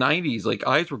end of the 90s, like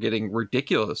eyes were getting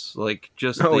ridiculous. Like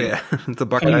just the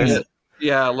buck eyes.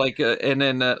 Yeah, like and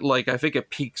then like I think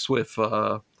it peaks with.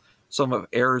 Some of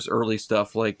Air's early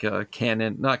stuff, like not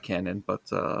Canon, but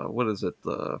what is it?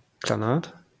 The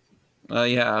Clannad?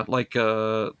 Yeah, like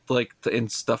in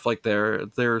stuff like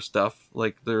their stuff,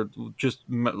 like they're just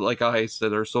like eyes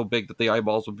that are so big that the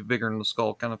eyeballs would be bigger than the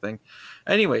skull, kind of thing.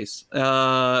 Anyways,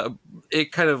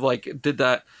 it kind of like did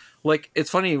that. Like it's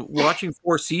funny watching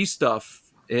 4C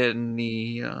stuff in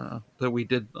the that we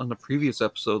did on the previous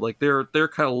episode. Like their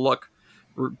kind of look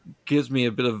gives me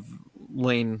a bit of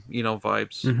Lane,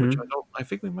 vibes, which I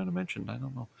think we might have mentioned. I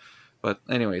don't know, but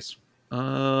anyways,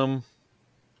 so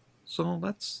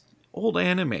that's old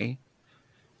anime.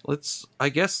 Let's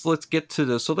get to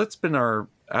this. So that's been our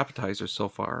appetizer so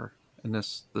far in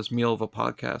this meal of a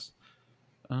podcast.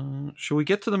 Should we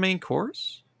get to the main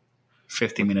course?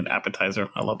 50-minute appetizer.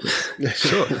 I love this.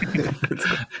 Sure.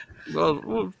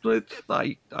 Well,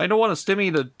 I don't want to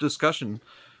stimmy the discussion.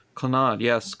 Clannad,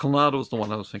 yes. Clannad was the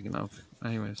one I was thinking of.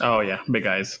 Anyways. Oh, yeah. Big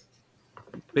eyes.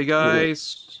 Big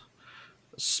eyes.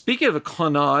 speaking of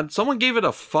Clannad, someone gave it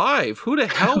a 5. Who the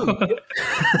hell gave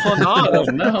Clannad a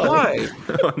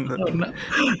 5? Oh, no.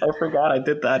 I forgot I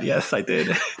did that. Yes, I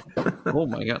did. Oh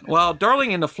my god! Well,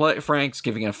 Darling in the Franxx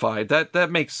giving it a 5.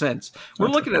 That makes sense. We're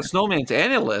looking at Snowman's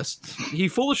analyst. He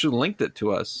foolishly linked it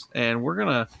to us, and we're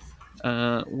gonna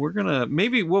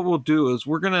maybe what we'll do is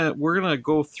we're gonna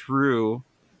go through.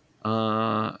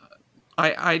 I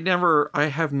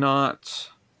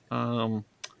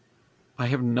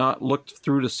have not looked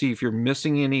through to see if you're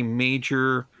missing any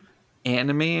major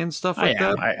anime and stuff like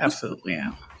that. I absolutely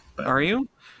am. But, are you?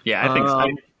 Yeah,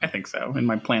 I think so. In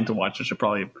my plan to watch, there's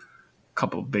probably a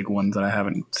couple of big ones that I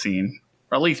haven't seen,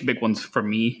 or at least big ones for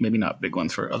me. Maybe not big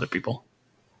ones for other people.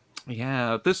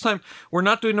 Yeah, this time we're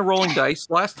not doing the rolling dice.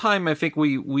 Last time I think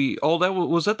we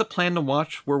was that the plan to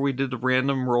watch where we did the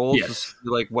random rolls, yes.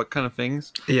 Like what kind of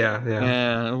things. Yeah.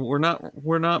 And we're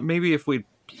not. Maybe if we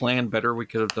planned better, we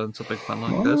could have done something fun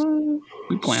like this.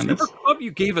 We planned Super this. Club,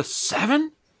 you gave a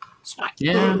 7.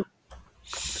 Yeah.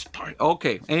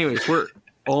 Okay. Anyways,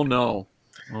 oh no.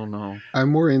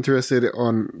 I'm more interested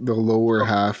on the lower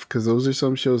half because those are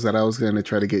some shows that I was going to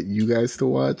try to get you guys to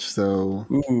watch. So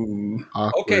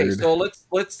awkward. Okay, so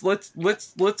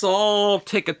let's all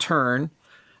take a turn,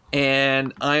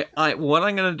 and I what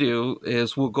I'm going to do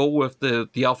is we'll go with the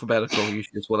alphabetical.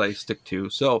 Usually is what I stick to.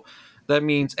 So that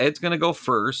means Ed's going to go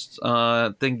first.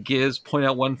 Then Giz point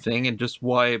out one thing and just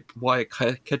why it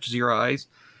catches your eyes.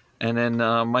 And then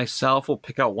myself will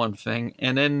pick out one thing,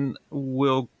 and then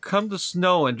we'll come to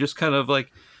Snow and just kind of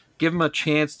like give him a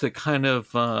chance to kind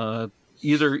of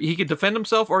either he can defend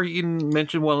himself or he can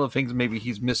mention one of the things maybe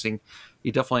he's missing. He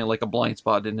definitely like a blind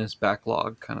spot in his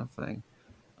backlog kind of thing.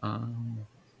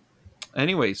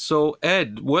 Anyway, so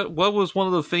Ed, what was one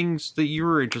of the things that you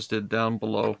were interested down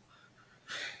below?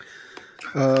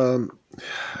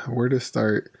 Where to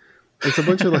start? It's a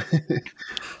bunch of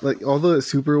like all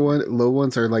the low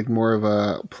ones are like more of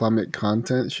a plummet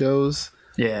content shows.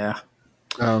 Yeah.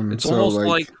 It's so almost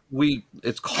like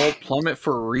it's called Plummet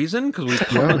for a reason because we it's at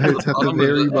the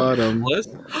very bottom.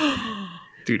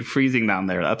 Dude, Freezing down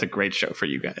there, that's a great show for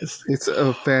you guys. It's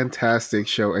a fantastic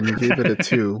show, and you gave it a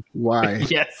 2. Why?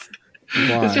 Yes.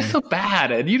 Why? It's just so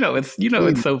bad, and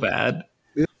it's so bad.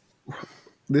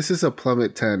 This is a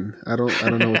Plummet 10. I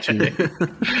don't know what you mean.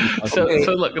 So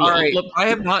look, all right. I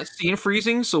have not seen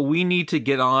Freezing, so we need to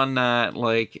get on that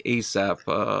like ASAP.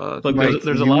 Look,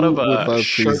 there's a lot of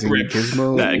shark rips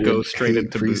that go straight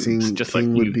into Freezing. Boots, just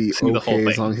King like would be see the whole okay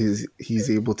thing. as long as he's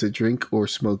able to drink or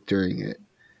smoke during it.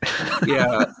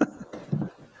 Yeah.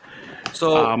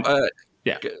 So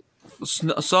yeah.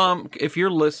 Some, if you're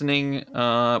listening,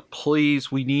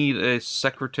 please, we need a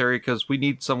secretary because we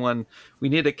need someone. We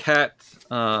need a cat.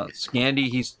 Scandy,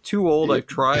 he's too old. I've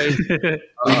tried. We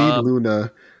need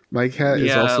Luna. My cat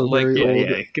is also very old.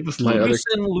 Yeah. Give us Can Luna. you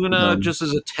send Luna just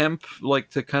as a temp,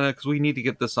 like to kind of because we need to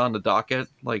get this on the docket.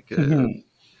 Like, anyway.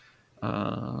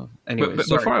 But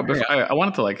before I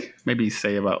wanted to like maybe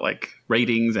say about like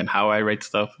ratings and how I rate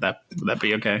stuff. Would that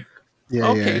be okay? Yeah,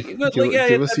 okay. yeah.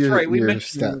 Good. That's right. We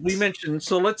mentioned.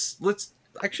 So let's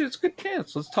actually, it's a good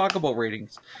chance. Let's talk about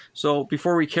ratings. So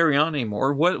before we carry on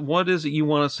anymore, what is it you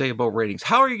want to say about ratings?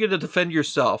 How are you going to defend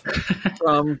yourself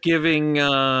from giving?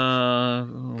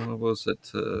 What was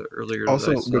it earlier?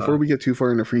 Also, before we get too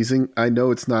far into Freezing, I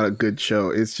know it's not a good show.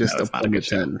 It's just a Plummet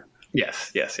 10.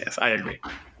 Yes. I agree.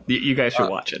 You guys should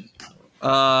watch it.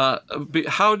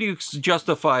 How do you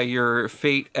justify your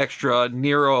Fate Extra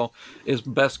Nero is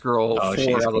best girl 4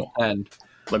 out of 10?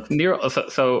 Look, Nero.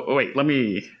 So wait, let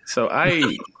me. So I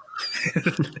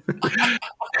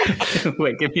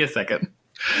wait. Give me a second.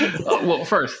 Well,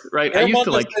 first, right? I used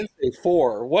to like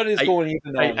 4. What is going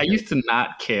on? I used to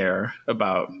not care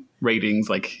about ratings,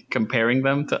 like comparing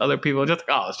them to other people. Just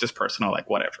it's just personal, like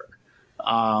whatever.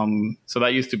 So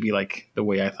that used to be like the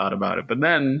way I thought about it. But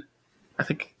then I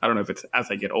don't know if it's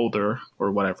as I get older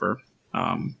or whatever.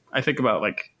 I think about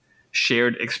like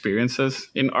shared experiences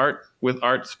in art with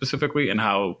art specifically and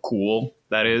how cool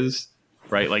that is,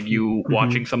 right? Like you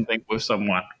watching something with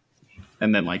someone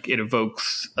and then like it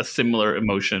evokes a similar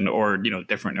emotion or,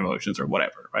 different emotions or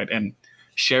whatever, right? And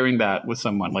sharing that with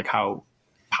someone, like how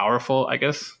powerful, I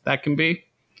guess, that can be.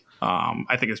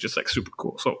 I think it's just like super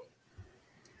cool. So,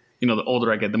 the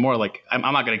older I get, the more like I'm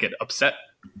not going to get upset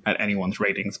at anyone's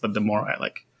ratings, but the more I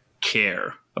like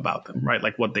care about them, right?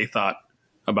 Like what they thought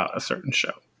about a certain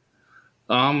show.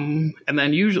 And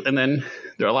then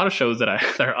there are a lot of shows that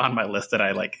are on my list that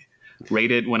I like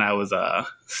rated when I was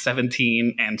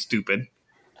 17 and stupid.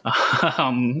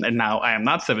 And now I am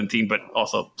not 17, but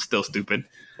also still stupid.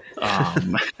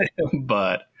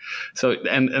 But so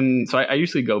I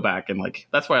usually go back and like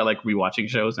that's why I like rewatching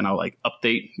shows, and I'll like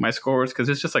update my scores because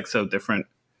it's just like so different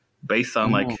based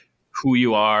on like who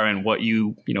you are and what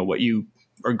you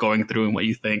are going through and what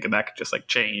you think, and that could just like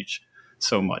change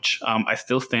so much. I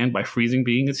still stand by Freezing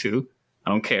being a 2. I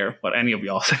don't care what any of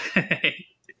y'all say.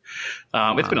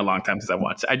 It's been a long time since I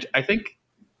watched. I think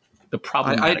the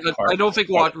problem. I don't think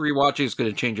rewatching is going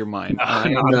to change your mind. No,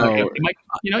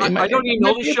 I don't even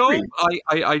know the show.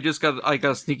 I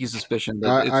got a sneaky suspicion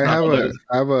that I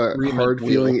have a hard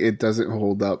feeling it doesn't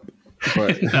hold up.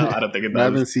 But no, I don't think it does. I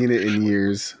haven't seen it in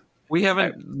years. We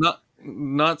haven't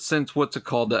not since what's it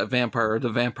called, the Vampire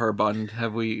Bund.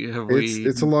 Have we?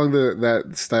 It's along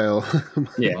that style.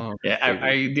 Yeah,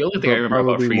 the only thing I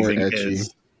remember about Freezing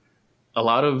is a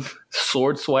lot of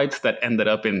sword swipes that ended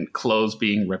up in clothes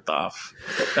being ripped off.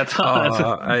 That's all.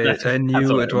 I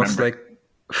knew it was like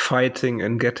fighting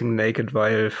and getting naked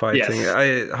while fighting.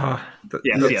 Yes.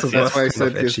 That's why I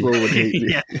said Gizmo would hate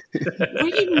me.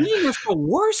 What do you mean? It's the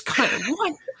worst kind of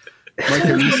what? Mike,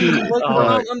 have you seen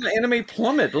on the anime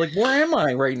plummet? Like, where am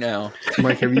I right now?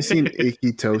 Mike, have you seen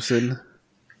Ikitosen?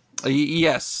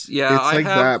 Yes, yeah, it's like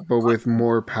that, but with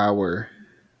more power.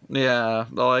 Yeah,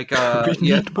 like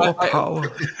more power.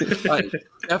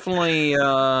 Definitely.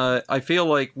 I feel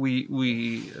like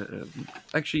we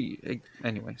actually.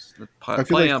 Anyways, I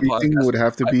feel like Freezing would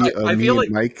have to be a me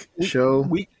and Mike show.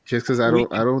 Just because I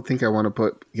don't think I want to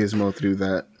put Gizmo through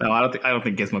that. No, I don't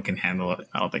think Gizmo can handle it.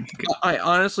 I don't think he could. I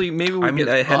honestly, maybe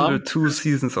I handled 2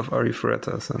 seasons of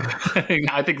Arifureta. So.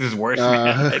 I think this is worse,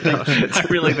 man. I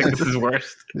really think this is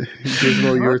worse.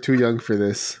 Gizmo, you're too young for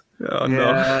this. Oh,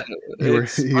 no. You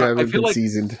haven't been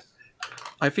seasoned.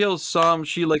 I feel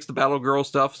she likes the Battle Girl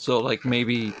stuff, so like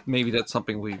maybe that's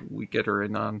something we get her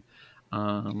in on.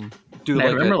 I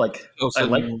remember I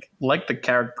like the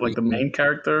character, like the main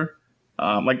character.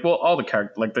 All the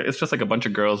characters, it's just like a bunch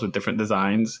of girls with different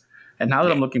designs. And now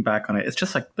that I'm looking back on it, it's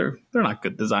just like they're not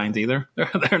good designs either.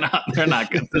 They're not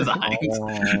good designs.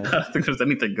 I don't think there's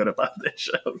anything good about this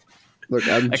show. Look,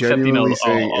 I'm genuinely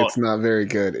saying it's not very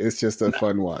good. It's just a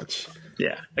fun watch.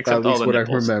 Yeah, except at least what I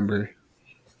remember.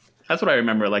 That's what I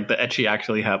remember. Like the ecchi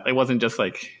actually have. It wasn't just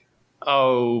like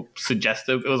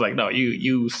suggestive. It was like no,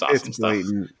 you saw some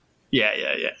blatant stuff.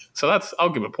 Yeah. So I'll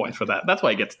give a point for that. That's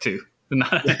why it gets 2.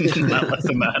 Not less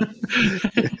than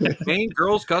that. Main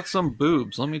girl's got some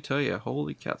boobs, let me tell you.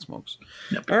 Holy cat smokes.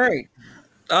 All right.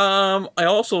 I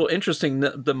also interesting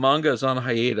the manga is on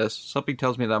hiatus. Something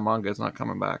tells me that manga is not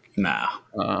coming back. Nah.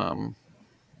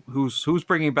 Who's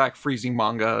bringing back Freezing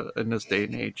manga in this day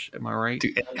and age? Am I right?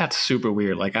 Dude, it got super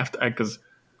weird. Like after because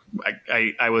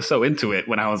I was so into it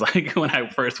when I was like when I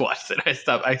first watched it.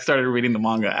 I started reading the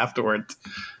manga afterwards,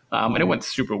 and it went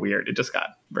super weird. It just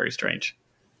got very strange.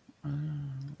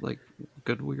 Like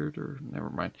good weird or never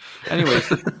mind. Anyways,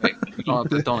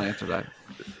 don't answer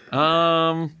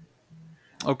that.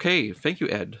 Okay, thank you,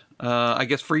 Ed. I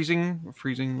guess Freezing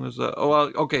was.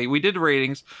 Okay. We did the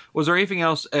ratings. Was there anything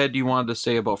else, Ed, you wanted to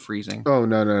say about Freezing? Oh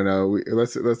no.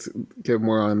 Let's get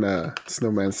more on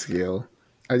Snowman Scale.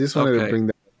 I just wanted to bring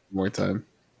that more time.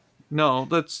 No,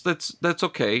 that's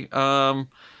okay.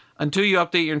 Until you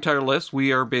update your entire list,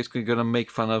 we are basically going to make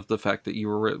fun of the fact that you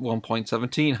were at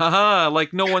 1.17. Haha,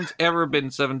 like no one's ever been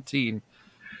 17.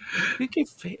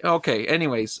 Okay,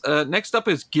 anyways. Next up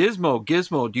is Gizmo.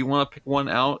 Gizmo, do you want to pick one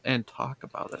out and talk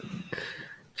about it?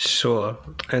 Sure.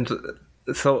 And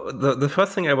so the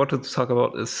first thing I wanted to talk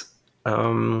about is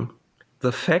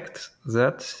the fact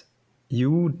that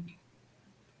you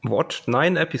watched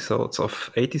 9 episodes of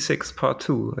 86 Part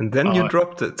 2, and then you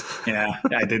dropped it. Yeah,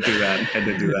 I did do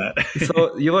that.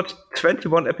 So you watched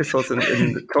 21 episodes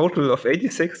in total of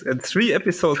 86, and 3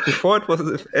 episodes before it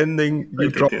was ending,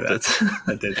 you dropped it.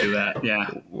 I did do that,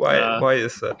 yeah. Why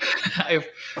is that?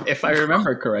 If I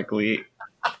remember correctly,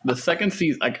 the second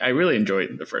season, I really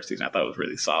enjoyed the first season. I thought it was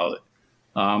really solid.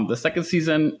 The second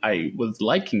season, I was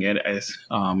liking it,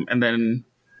 and then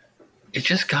it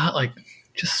just got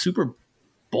just super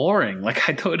boring. Like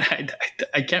I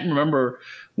can't remember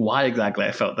why exactly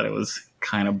I felt that it was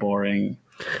kind of boring.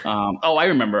 I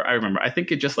remember. I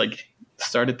think it just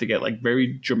started to get very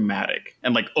dramatic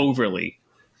and overly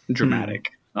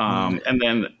dramatic. And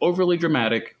then overly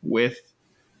dramatic with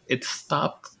it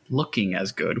stopped looking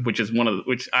as good, which is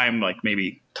which I'm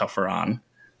maybe tougher on.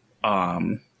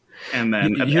 And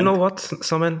then you know what,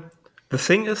 Soman? The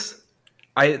thing is,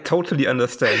 I totally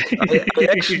understand. I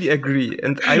actually agree.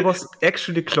 And I was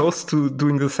actually close to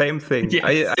doing the same thing.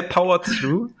 Yes. I powered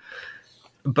through.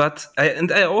 But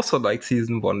I also like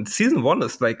season 1. Season 1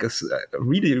 is a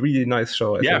really, really nice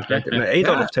show. I think. An 8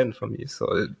 out of 10 for me. So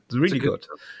it's really good.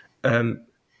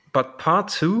 But part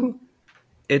 2,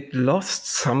 it lost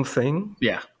something.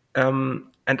 Yeah. And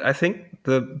I think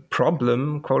the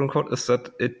problem, quote unquote, is that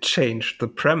it changed the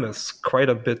premise quite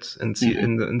a bit in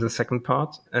the second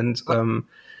part. And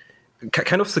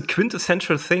kind of the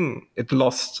quintessential thing it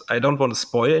lost. I don't want to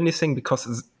spoil anything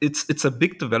because it's a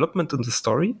big development in the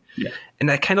story. Yeah. And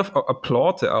I kind of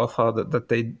applaud the author that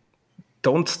they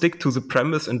don't stick to the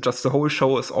premise and just the whole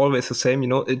show is always the same.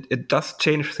 It does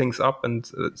change things up and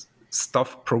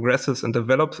stuff progresses and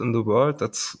develops in the world.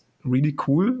 That's really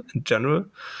cool in general.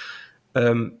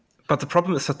 But the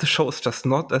problem is that the show is just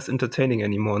not as entertaining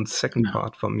anymore in the second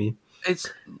part for me.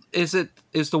 Is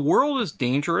the world as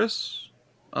dangerous?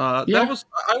 I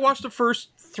watched the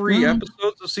first 3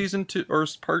 episodes of season 2 or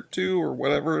part 2 or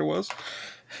whatever it was.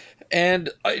 And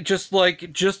I just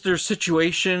their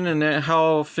situation and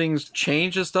how things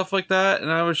change and stuff like that. And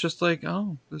I was just like,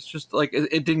 oh, it's just like,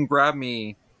 it didn't grab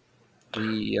me.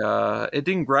 It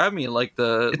didn't grab me like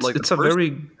the. It's a very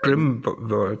grim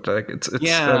world. Like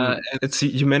it's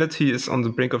humanity is on the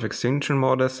brink of extinction.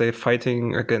 More or less, they're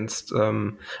fighting against.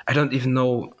 I don't even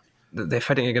know. They're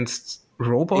fighting against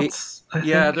robots.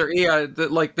 They're AI.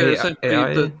 They're essentially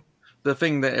AI. The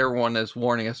thing that everyone is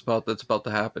warning us about that's about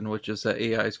to happen, which is that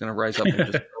AI is going to rise up and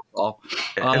just kill all.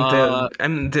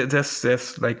 And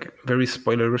there's like very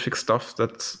spoilerific stuff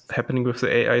that's happening with the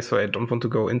AI, so I don't want to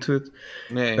go into it.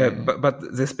 But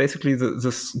there's basically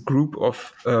this group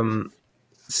of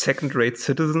second-rate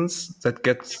citizens that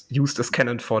get used as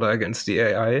cannon fodder against the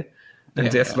AI, and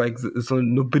there's like the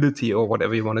nobility or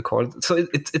whatever you want to call it. So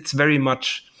it's very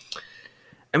much.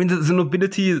 I mean, the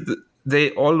nobility.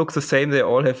 They all look the same. They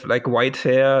all have like white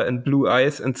hair and blue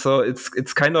eyes, and so it's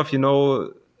kind of where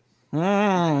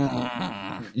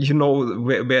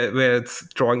it's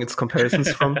drawing its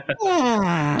comparisons from.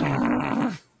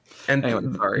 And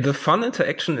anyway, the fun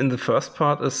interaction in the first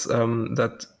part is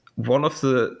that one of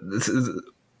the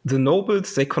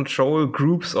nobles, they control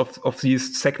groups of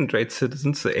these second-rate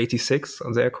citizens, the 86,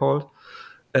 as they're called.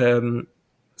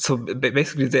 So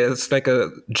basically, there's like a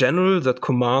general that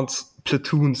commands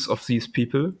platoons of these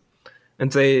people,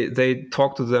 and they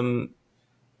talk to them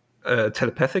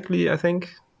telepathically, I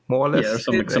think, more or less. Yeah,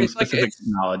 there's some specific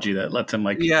technology that lets them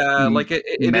it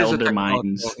meld is their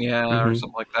minds, or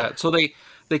something like that. So they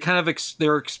kind of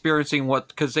they're experiencing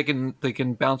because they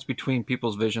can bounce between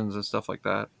people's visions and stuff like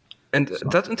that. And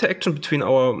that interaction between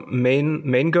our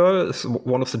main girl is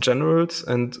one of the generals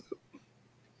and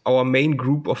our main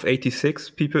group of 86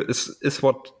 people is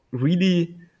what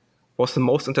really was the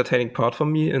most entertaining part for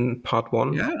me in part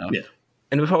 1. Yeah.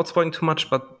 And without spoiling too much,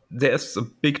 but there's a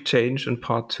big change in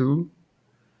part 2.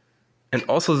 And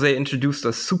also they introduced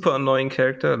a super annoying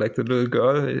character, like the little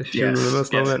girl, if you remember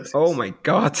Snowman. Yes. Oh my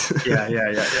god.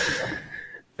 Yeah.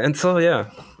 And so,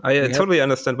 I totally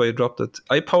understand why you dropped it.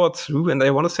 I powered through, and I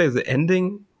want to say the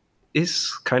ending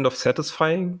is kind of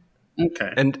satisfying.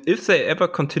 Okay. And if they ever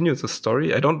continue the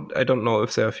story, I don't know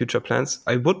if there are future plans.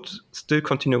 I would still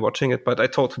continue watching it, but I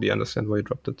totally understand why you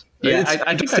dropped it. Yeah,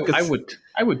 I think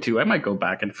I would too. I might go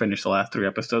back and finish the last 3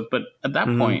 episodes, but at that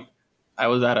point, I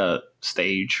was at a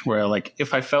stage where, like,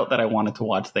 if I felt that I wanted to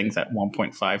watch things at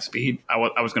 1.5 speed, I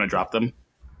was going to drop them,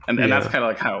 and that's kind of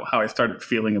like how I started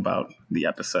feeling about the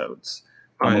episodes.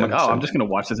 I'm like, I'm just going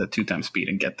to watch this at 2 times speed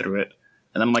and get through it.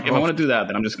 And then I'm like, if I want to do that,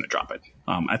 then I'm just going to drop it.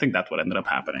 I think that's what ended up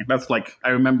happening. That's like, I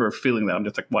remember feeling that I'm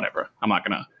just like, whatever. I'm not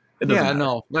going to. Yeah,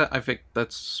 no, I think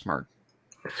that's smart.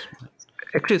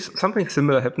 Actually, something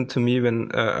similar happened to me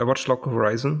when I watched Log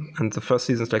Horizon, and the first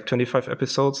season is like 25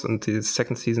 episodes, and the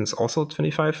second season is also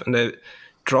 25. And I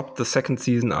dropped the second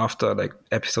season after like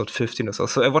episode 15 or so.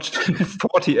 So I watched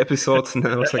 40 episodes, and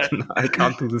then I was like, no, I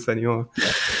can't do this anymore. Yeah.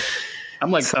 I'm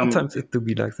like, sometimes it do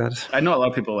be like that. I know a lot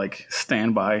of people like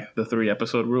stand by the 3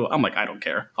 episode rule. I'm like, I don't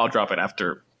care. I'll drop it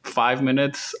after 5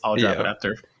 minutes. I'll drop it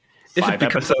after 5 if it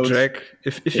becomes episodes. A drag,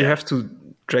 if you have to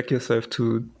drag yourself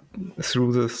through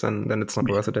this, and then it's not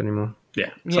worth it anymore.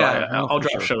 Yeah. So I'll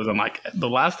drop shows. I'm like, the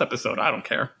last episode, I don't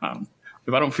care.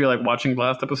 If I don't feel like watching the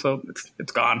last episode,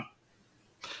 it's gone.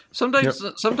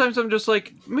 Sometimes I'm just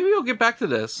like, maybe I'll get back to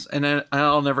this, and then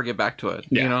I'll never get back to it.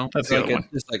 Yeah, that's the other one.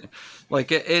 It's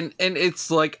and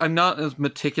it's like I'm not as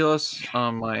meticulous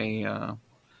on my,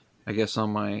 I guess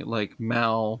on my like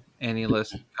Mal Annie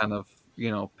list kind of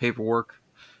paperwork,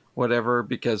 whatever,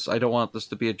 because I don't want this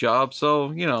to be a job.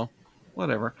 So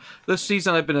whatever. This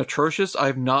season I've been atrocious.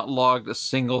 I've not logged a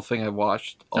single thing I've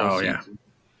watched all season.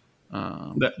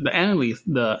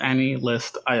 The Annie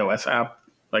List iOS app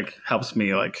like helps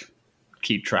me like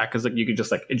keep track, because like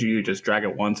you just drag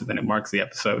it once and then it marks the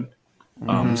episode.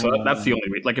 So that's the only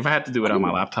reason. Like if I had to do it on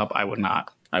my laptop, I would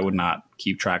not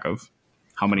keep track of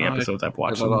how many episodes I've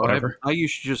watched. Whatever. I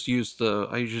usually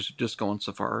just go on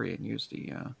Safari and use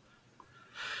the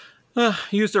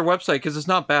use their website because it's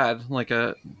not bad. Like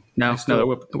the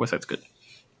website's good.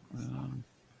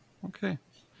 Okay.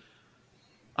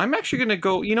 I'm actually going to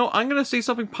go. I'm going to say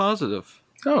something positive.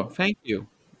 Oh, thank you.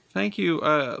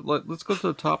 Let's go to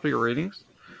the top of your ratings.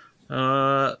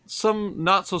 Some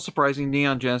not so surprising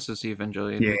Neon Genesis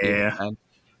Evangelion. Yeah,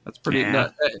 that's pretty.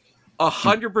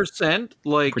 100%.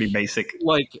 Like pretty basic.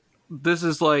 Like this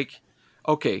is like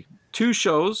okay. 2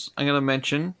 shows I'm going to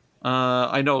mention.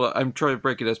 I know that I'm trying to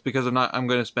break it as because I'm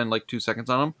going to spend like 2 seconds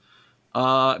on them.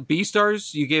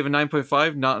 Beastars, you gave a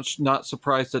 9.5. Not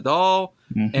surprised at all.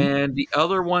 Mm-hmm. And the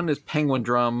other one is Penguin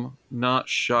Drum. Not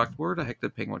shocked. Where the heck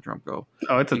did Penguin Drum go?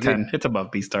 Oh, it's a 10. It's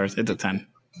above Beastars. It's a 10.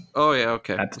 Oh yeah,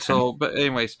 okay. So, but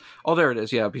anyways, there it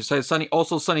is. Yeah. Besides Sunny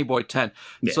Boy 10.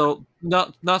 Yeah. So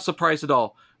not surprised at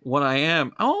all. What I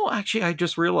am. Oh, actually, I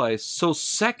just realized. So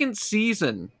second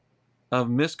season of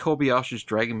Miss Kobayashi's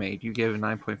Dragon Maid, you gave a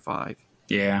 9.5.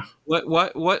 Yeah.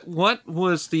 What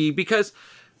was the because.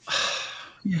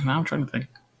 Yeah, now I'm trying to think.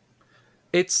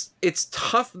 It's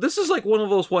tough. This is like one of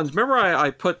those ones. Remember,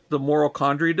 I put the moral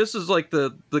quandary. This is like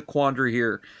the quandary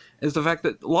here is the fact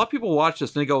that a lot of people watch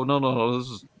this and they go, no.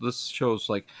 This show's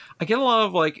like I get a lot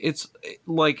of like it's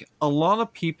like a lot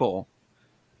of people,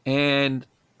 and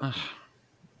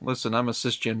listen, I'm a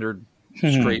cisgendered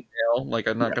straight male. Like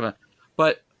I'm not gonna,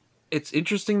 but it's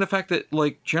interesting the fact that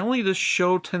like generally this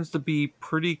show tends to be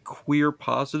pretty queer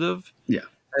positive. Yeah.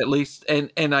 At least,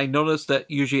 and I noticed that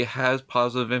usually it has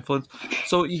positive influence.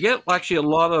 So you get actually a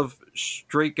lot of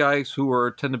straight guys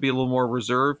who tend to be a little more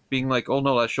reserved, being like, "Oh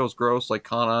no, that show's gross," like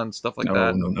Kana and stuff like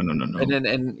that. No.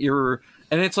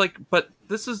 And it's like, but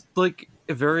this is like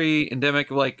a very endemic,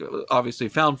 like obviously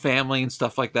found family and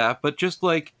stuff like that. But just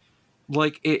like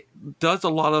it does a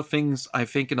lot of things, I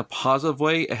think, in a positive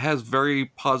way. It has very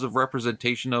positive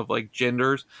representation of like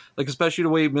genders, like especially the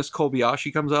way Miss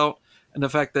Kobayashi comes out. And the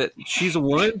fact that she's a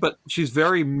woman, but she's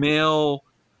very male,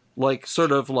 like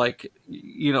sort of like,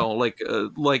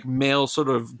 like male sort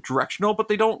of directional, but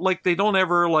they don't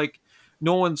ever like,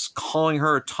 no one's calling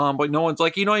her a tomboy. No one's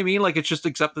like, you know what I mean? Like, it's just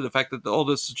accepted the fact that,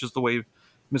 this is just the way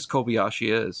Miss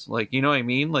Kobayashi is. Like, you know what I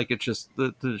mean? Like, it's just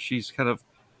she's kind of,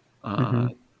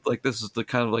 like, this is the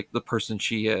kind of like the person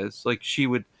she is. Like, she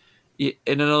would, in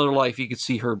another life, you could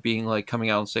see her being like coming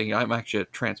out and saying, I'm actually a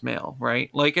trans male, right?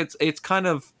 Like, it's kind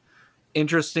of,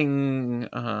 interesting.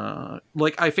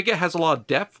 Like I think it has a lot of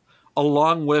depth,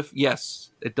 along with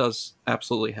yes, it does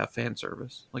absolutely have fan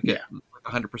service. Like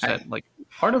 100%. Like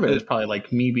part of it is probably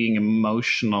like me being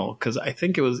emotional because I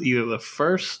think it was either the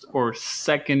first or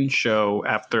second show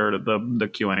after the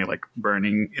Q&A like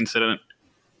burning incident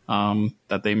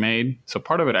that they made. So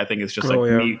part of it I think is just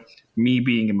me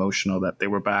being emotional that they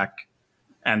were back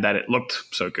and that it looked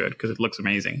so good because it looks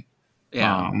amazing.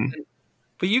 Yeah,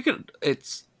 but you could.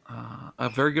 It's. A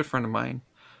very good friend of mine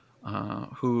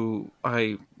who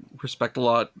I respect a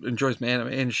lot, enjoys my anime,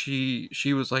 and she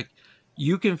was like,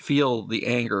 you can feel the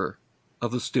anger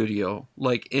of the studio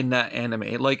like in that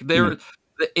anime. Like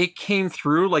it came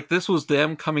through, like this was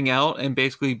them coming out and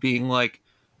basically being like,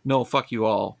 no, fuck you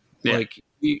all. Yeah. Like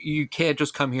you can't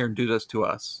just come here and do this to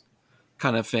us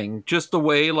kind of thing. Just the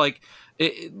way like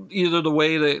either the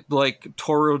way that like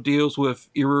Toru deals with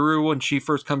Iruru when she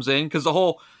first comes in, because the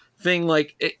whole thing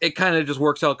like it kind of just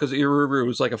works out because Iruru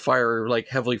is like a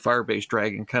heavily fire-based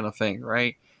dragon kind of thing,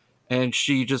 right? And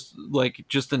she just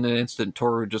in an instant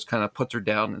Toru just kind of puts her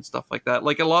down and stuff like that.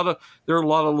 Like there are a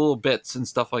lot of little bits and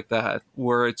stuff like that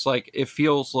where it's like it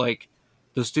feels like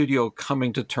the studio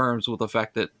coming to terms with the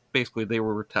fact that basically they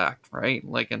were attacked, right?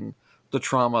 Like and the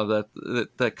trauma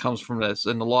that comes from this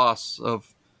and the loss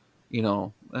of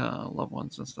loved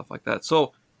ones and stuff like that.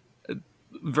 So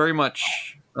very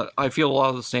much I feel a lot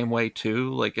of the same way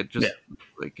too. Like it just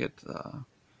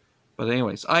but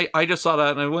anyways, I just saw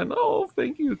that and I went, oh,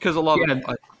 thank you, because a lot of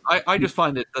I just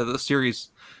find that the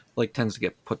series like tends to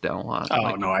get put down a lot.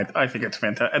 Oh no, I think it's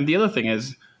fantastic. And the other thing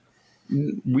is,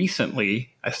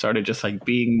 recently I started just like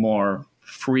being more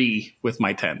free with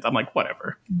my 10s. I'm like,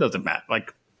 whatever, it doesn't matter.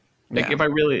 Like if I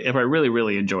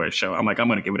really enjoy a show, I'm like, I'm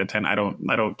gonna give it a 10. I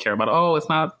don't care about it's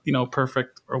not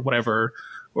perfect or whatever.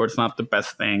 Or it's not the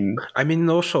best thing. I mean,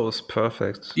 no show is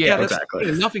perfect. Yeah, exactly.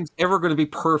 Nothing's ever going to be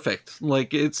perfect.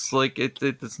 Like it's like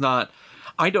it's not.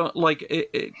 I don't like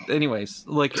it. Anyways,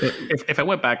 like if I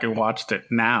went back and watched it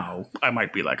now, I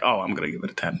might be like, I'm going to give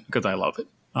it a 10 because I love it.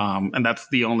 And that's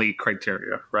the only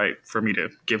criteria, right, for me to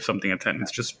give something a 10.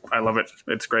 It's just I love it.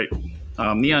 It's great.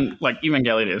 Neon, like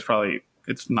Evangelion, is probably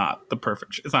it's not a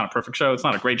perfect show. It's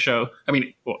not a great show. I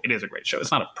mean, well, it is a great show.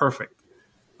 It's not a perfect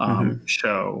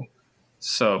show.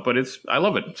 So, but I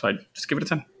love it. So I just give it a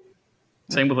 10.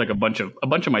 Same with like a bunch of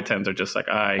my 10s are just like,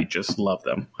 I just love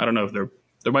them. I don't know if there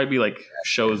might be like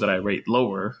shows that I rate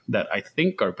lower that I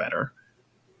think are better,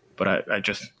 but I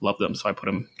just love them. So I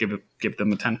give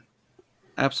them a 10.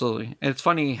 Absolutely. And it's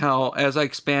funny how as I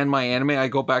expand my anime, I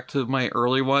go back to my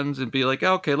early ones and be like,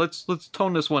 okay, let's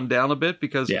tone this one down a bit,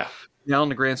 because now in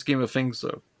the grand scheme of things,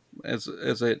 as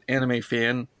an anime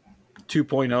fan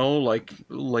 2.0,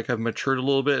 like I've matured a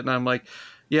little bit, and I'm like,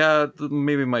 yeah,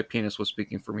 maybe my penis was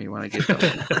speaking for me when I get done.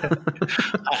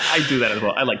 I do that as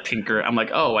well. I like tinker. I'm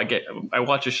like, I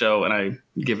watch a show and I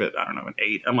give it, I don't know, an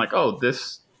 8. I'm like, all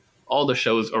the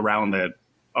shows around it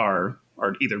are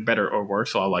either better or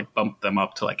worse, so I'll like bump them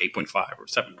up to like 8.5 or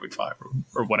 7.5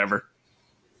 or whatever.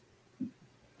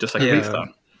 Just like based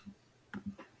on.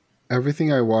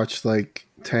 Everything I watched like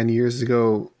 10 years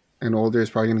ago and older is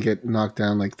probably going to get knocked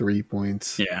down like 3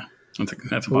 points. Yeah, that's a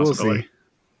possibility. We'll see.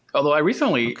 Although I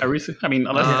unless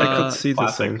I could see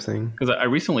the same thing, because I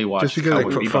recently watched. Just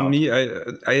because for me,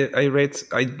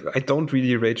 I don't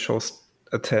really rate shows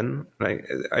a 10. Like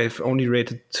I've only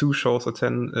rated 2 shows a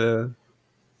 10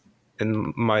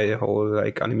 in my whole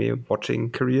like anime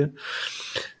watching career,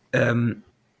 and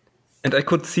I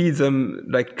could see them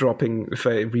like dropping if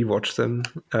I rewatch them.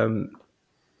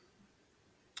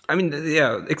 I mean,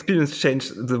 experience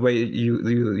changed the way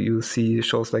you see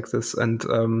shows like this, and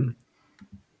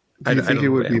do you think it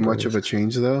would be much of a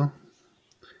change though?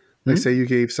 Like, say you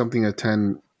gave something a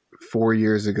 10 4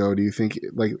 years ago, do you think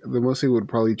like the most it would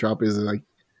probably drop is like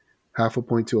half a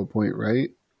point to a point, right?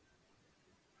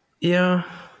 Yeah.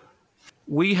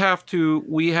 We have to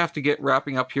get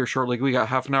wrapping up here shortly. We got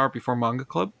half an hour before Manga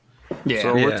Club. Yeah.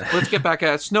 So let's get back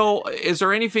at it. Snow, is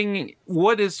there anything?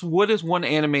 What is one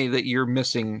anime that you're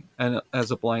missing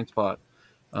as a blind spot?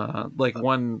 Like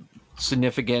one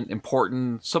significant,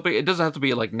 important something. It doesn't have to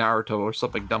be like Naruto or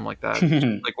something dumb like that.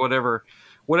 Like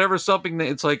whatever something that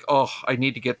it's like, oh, I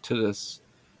need to get to this.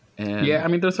 And I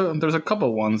mean, there's a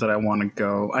couple ones that I want to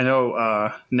go. I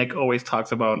know Nick always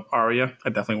talks about Aria. I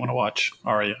definitely want to watch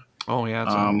Aria. Oh yeah,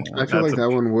 I feel like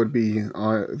that one would be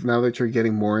now that you're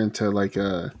getting more into like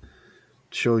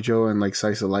shoujo and like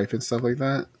slice of life and stuff like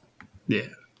that. Yeah,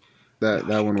 that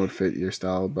one would fit your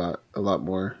style about a lot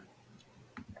more.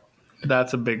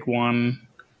 That's a big one.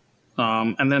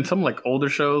 And then some like older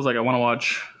shows, like I want to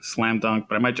watch Slam Dunk,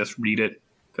 but I might just read it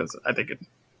because I think it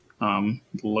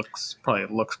looks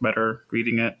better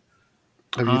reading it.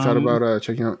 Have you thought about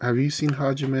checking out? Have you seen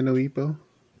Hajime no Ippo?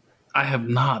 I have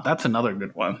not. That's another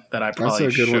good one that I probably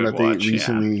That's a good should one that watch. they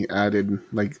recently added,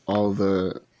 like all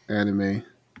the anime.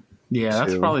 Yeah,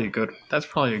 that's probably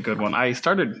a good one. I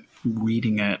started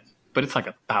reading it, but it's like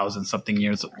 1,000 something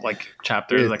years like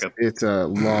chapters. It's a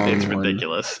long. It's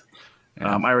ridiculous.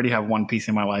 I already have One Piece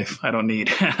in my life. I don't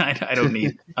need I don't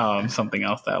need something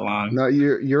else that long. No,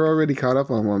 you're already caught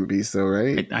up on One Piece though,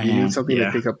 right? You need something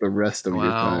to pick up the rest of your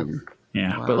time.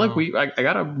 Yeah, wow. But look, I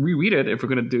gotta reread it if we're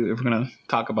gonna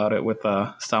talk about it with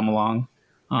Stamalong.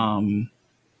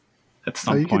 At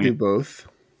some point, you can do both.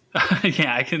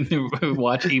 Yeah, I can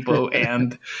watch Ippo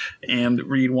and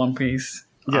read One Piece.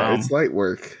 Yeah, it's light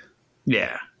work.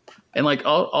 Yeah, and like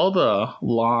all the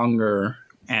longer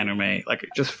anime, like it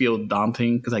just feels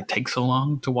daunting because it takes so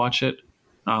long to watch it.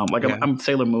 I'm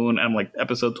Sailor Moon, and I'm like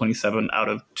episode 27 out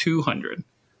of 200.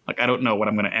 Like I don't know what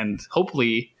I'm gonna end.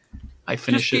 Hopefully, I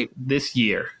finish it this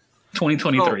year,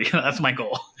 2023. That's my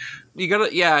goal. You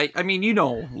gotta, I mean,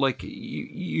 like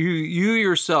you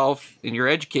yourself in your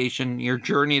education, your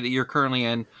journey that you're currently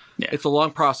in, it's a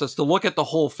long process. To look at the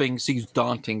whole thing seems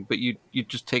daunting, but you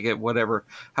just take it however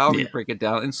you break it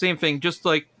down. And same thing, just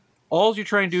like all you're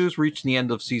trying to do is reach the end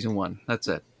of season 1. That's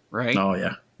it, right? Oh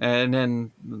yeah. And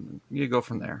then you go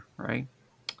from there, right?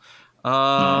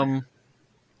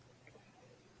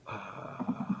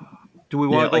 Do we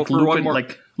want to go for one more?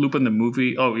 Like Lupin the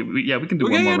movie? Oh, we can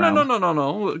do one more round.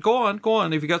 No. Go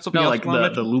on. If you got something else,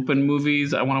 like the Lupin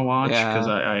movies, I want to watch because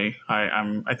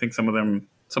I think some of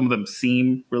them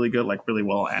seem really good, like really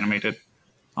well animated.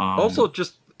 Also,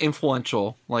 just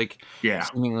influential, like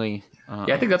seemingly.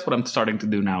 I think that's what I'm starting to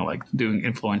do now, like doing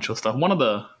influential stuff. One of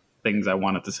the things I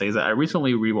wanted to say is that I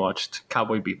recently rewatched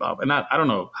Cowboy Bebop, and I don't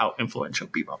know how influential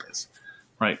Bebop is,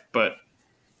 right? But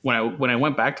when I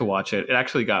went back to watch it, it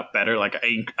actually got better. Like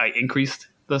I increased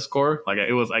the score. Like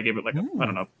I gave it like I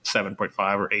don't know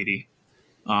 7.5 or 80,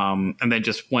 and then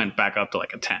just went back up to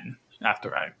like a 10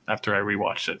 after I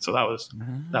rewatched it. So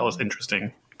that was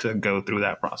interesting to go through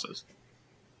that process.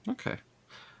 Okay.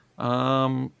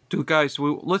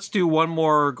 Let's do one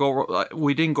more go.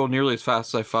 We didn't go nearly as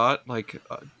fast as I thought. Like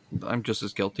I'm just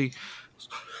as guilty.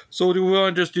 So do we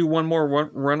want to just do one more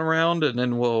run around and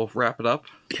then we'll wrap it up?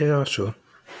 Yeah, sure.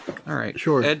 All right.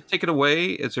 Sure. Ed, take it away.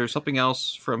 Is there something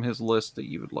else from his list that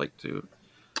you would like to...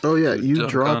 Oh, yeah. You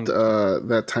dropped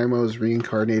that time I was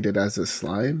reincarnated as a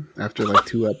slime after like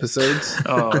 2 episodes.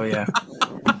 Oh, yeah.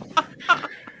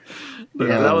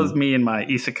 That was me in my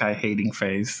isekai hating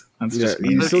phase. That's just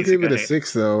me. You still gave it a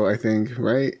 6, though, I think,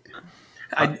 right?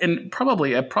 I didn't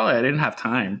have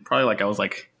time. Probably like I was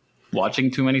like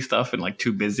watching too many stuff and like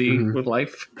too busy with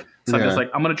life. So I'm just like,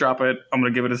 I'm going to drop it. I'm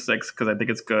going to give it a 6 because I think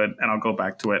it's good. And I'll go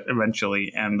back to it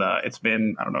eventually. And it's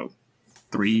been, I don't know,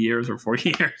 3 years or 4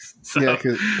 years. So. Yeah,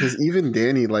 because even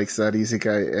Danny likes that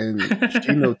isekai, and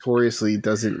she notoriously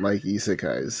doesn't like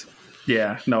isekais.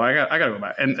 Yeah, no, I got to go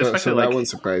back, and especially so that one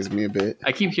surprised me a bit.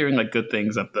 I keep hearing like good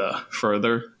things of the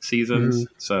further seasons,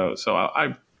 so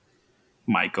I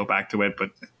might go back to it, but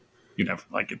you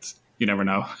never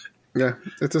know. Yeah,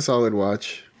 it's a solid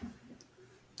watch.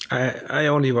 I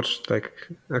only watched like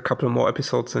a couple more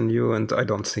episodes than you, and I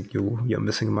don't think you're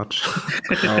missing much.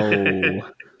 Oh.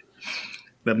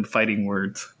 Them fighting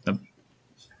words.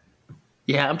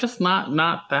 Yeah, I'm just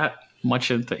not that much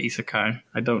into isekai.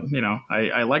 I don't,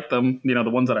 I like them. The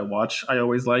ones that I watch, I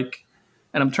always like.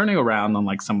 And I'm turning around on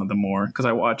like some of them more because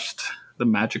I watched the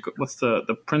what's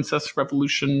the Princess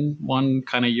Revolution one,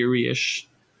 kind of Yuri-ish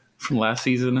from last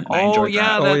season. I enjoyed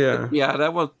that.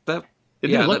 That was that. It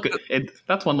didn't look good.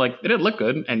 That's one like it didn't look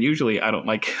good, and usually I don't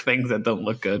like things that don't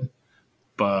look good.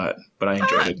 But I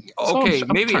enjoyed it. Okay, so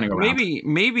I'm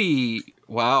maybe.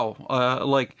 Wow,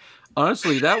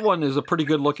 honestly, that one is a pretty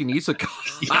good looking isekai.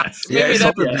 Yes. Maybe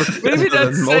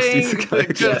that's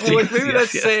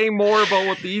Yes. saying more about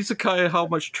what the isekai, how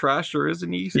much trash there is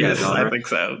in isekai. Yes, I think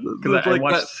so. Because I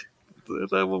watched.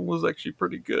 That one was actually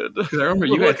pretty good. Because I remember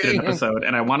you guys did an episode,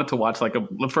 and I wanted to watch like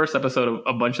the first episode of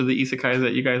a bunch of the isekais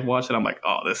that you guys watched, and I'm like,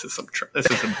 oh, this is some doo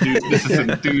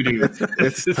doo.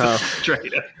 It's tough.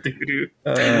 Straight up doo doo.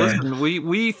 Listen,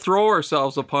 we throw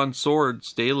ourselves upon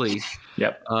swords daily.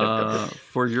 Yep.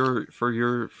 For your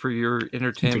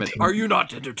entertainment. Are you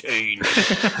not entertained?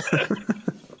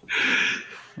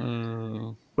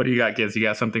 What do you got, Giz? You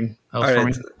got something else for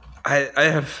me? I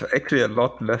have actually a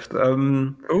lot left.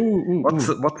 What's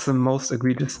the most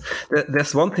egregious?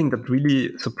 There's one thing that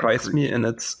really surprised me, and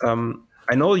it's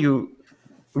I know you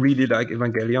really like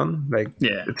Evangelion,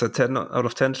 it's a 10 out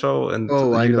of 10 show, and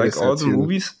you like all the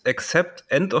movies except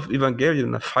End of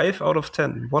Evangelion, a 5 out of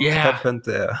 10. What happened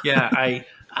there? Yeah, I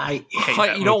hate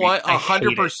that you know movie. what?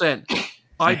 100%.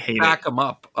 I back them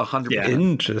up 100%. Yeah.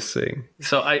 Interesting.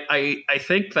 So I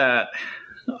think that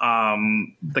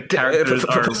the characters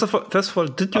are... First of all,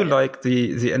 did you like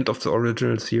the end of the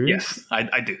original series? Yes,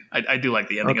 I do. I do like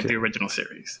the ending of the original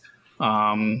series.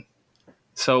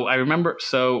 So I remember...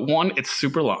 So one, it's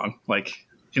super long. Like,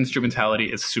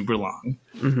 instrumentality is super long.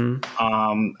 Mm-hmm.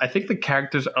 I think the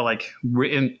characters are like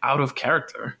written out of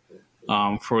character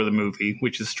for the movie,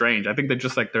 which is strange. I think they're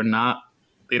just like,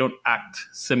 they don't act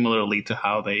similarly to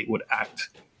how they would act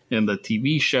in the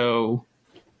TV show.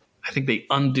 I think they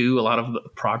undo a lot of the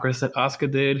progress that Asuka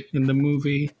did in the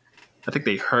movie. I think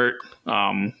they hurt,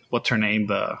 what's her name?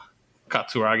 The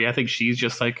Katsuragi. I think she's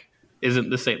just like,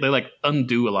 isn't the same. They like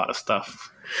undo a lot of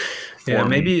stuff. Yeah,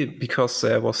 maybe because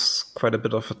there was quite a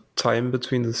bit of a time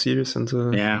between the series and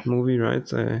the movie, right?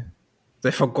 They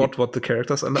forgot what the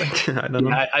characters are like. I don't know.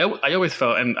 I always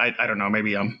felt, and I don't know,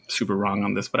 maybe I'm super wrong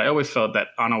on this, but I always felt that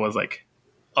Anno was like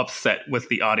upset with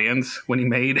the audience when he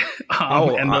made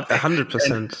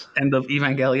 100% end of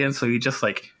Evangelion. So he just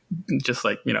like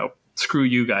screw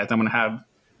you guys. I'm gonna have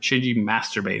Shinji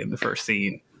masturbate in the first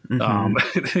scene. Mm-hmm.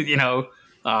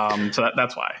 So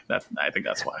that's why. I think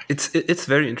that's why. It's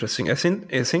very interesting. I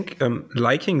think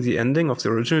liking the ending of the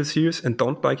original series and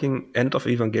don't liking End of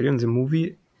Evangelion, the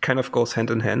movie, kind of goes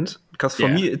hand in hand. Because for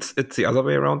me, it's the other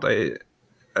way around.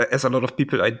 As a lot of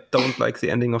people, I don't like the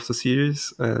ending of the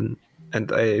series, and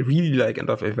I really like End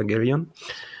of Evangelion.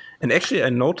 And actually, I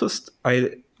noticed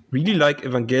I really like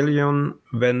Evangelion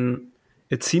when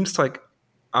it seems like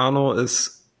Arno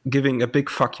is giving a big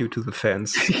fuck you to the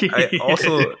fans. I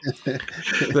also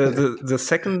the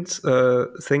second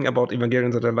thing about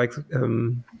Evangelion that I like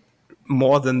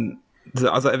more than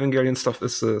the other Evangelion stuff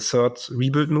is the third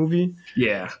Rebuild movie.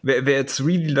 Yeah, where it's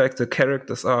really like the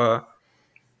characters are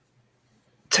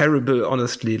terrible,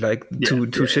 honestly. Like to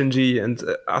Shinji, and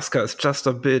Asuka is just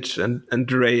a bitch,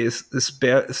 and Rei is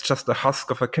just a husk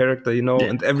of a character,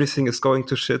 and everything is going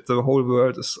to shit. The whole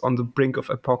world is on the brink of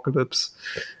apocalypse.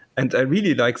 And I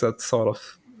really like that sort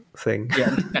of thing.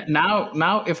 Yeah.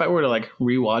 Now, if I were to like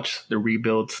rewatch the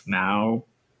Rebuilds now,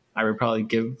 I would probably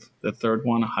give the third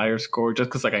one a higher score just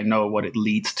because like I know what it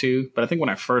leads to. But I think when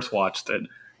I first watched it,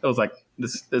 it was like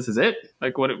this is it?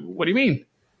 Like what do you mean?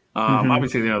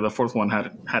 Obviously, the fourth one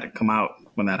hadn't come out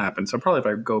when that happened. So probably if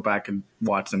I go back and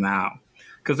watch them now,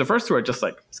 because the first two are just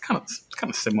like it's kind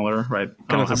of similar, right?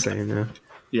 Kind of the same, yeah.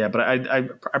 Yeah, but I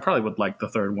probably would like the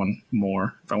third one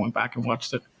more if I went back and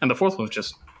watched it. And the fourth one was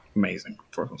just amazing.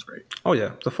 The fourth one's great. Oh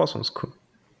yeah, the fourth one's cool.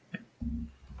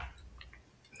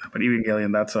 But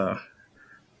Evangelion,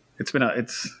 it's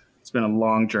been a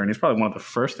long journey. It's probably one of the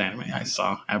first anime I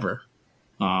saw ever.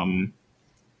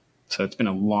 So it's been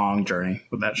a long journey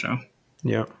with that show.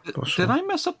 Yeah. Did I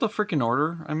mess up the freaking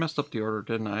order? I messed up the order,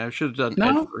 didn't I? I should have done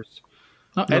Ed first.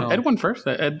 No, Ed went first.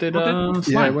 Ed did.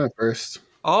 I went first.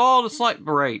 Oh, the slime.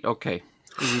 Right. Okay.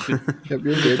 We've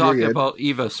been talking about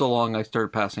Eva so long, I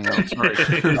started passing out. Sorry.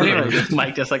 Anyway,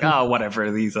 Mike just like, oh,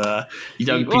 whatever. These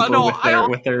young people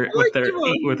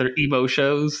with their emo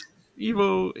shows.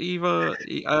 Eva,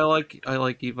 I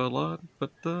like Eva a lot,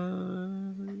 but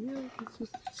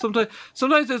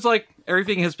sometimes it's like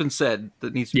everything has been said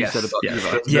that needs to be said about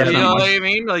Eva. Yeah, you know what I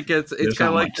mean? Like it's kind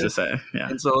of like to say. Yeah.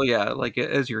 And so like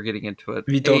as you're getting into it,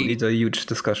 we don't need a huge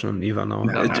discussion on Eva now.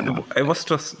 No. It was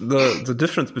just the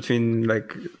difference between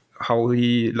like how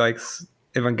he likes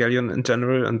Evangelion in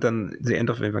general and then the end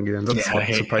of Evangelion. That's what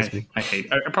surprised me.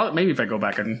 I probably maybe if I go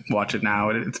back and watch it now,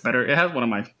 it's better. It has one of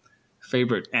my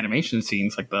favorite animation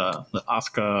scenes, like the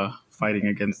Asuka fighting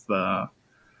against the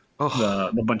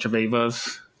bunch of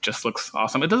Evas. Just looks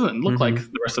awesome. It doesn't look like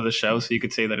the rest of the show, so you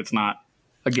could say that it's not.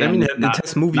 Again, I mean, it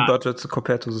has movie budgets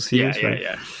compared to the series.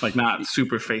 Yeah. Like not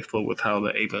super faithful with how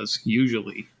the Evas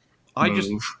usually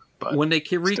move. But when they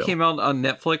came out on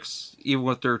Netflix, even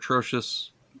with their atrocious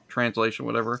translation,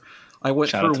 whatever, I went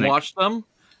through and watched them,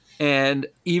 and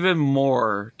even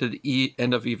more did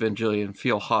End of Evangelion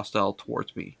feel hostile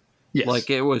towards me. Yes. Like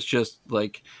it was just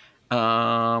like,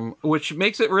 which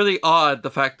makes it really odd.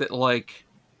 The fact that like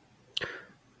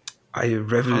I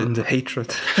revel in the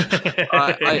hatred.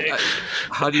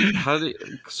 How do you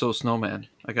so Snowman?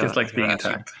 I got like being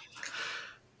attacked.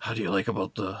 How do you like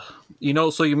about the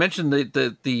so you mentioned the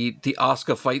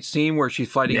Asuka fight scene where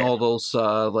she's fighting all those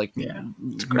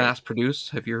mass produced.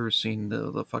 Have you ever seen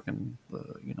the fucking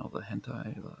the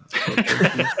hentai?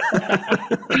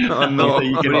 Oh no,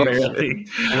 you can barely.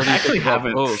 I actually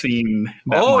haven't seen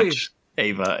that much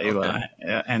Eva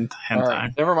and hentai.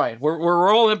 Right, never mind. We're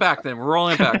rolling it back then. We're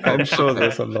rolling it back. I'm sure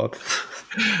there's a lot.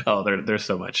 Oh, there's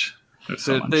so much. There's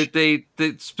so much. They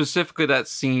specifically that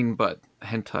scene, but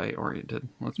hentai oriented.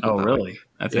 Really?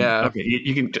 Okay.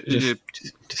 You can just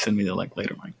send me the link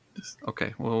later, Mike.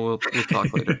 Okay. Well, we'll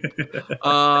talk later.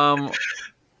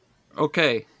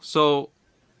 Okay. So,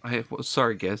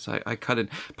 sorry, guys. I cut in.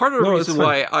 Part of the reason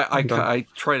why I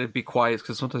try to be quiet is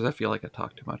because sometimes I feel like I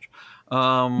talk too much.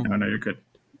 No, you're good.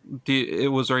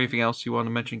 Was there anything else you want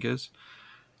to mention, Giz?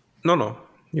 No.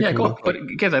 Cool. But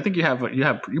Giz, I think you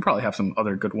probably have some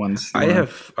other good ones. I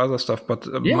have other stuff, but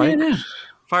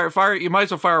Fire! You might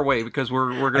as well fire away because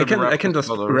we're going to. I can just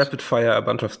rapid fire a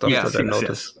bunch of stuff that I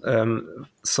noticed. Yes.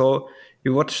 So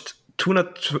you watched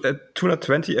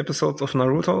 220 episodes of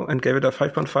Naruto and gave it a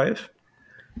 5.5.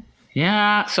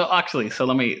 Yeah. So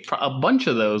let me a bunch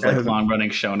of those like long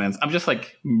running shonens. I'm just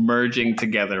like merging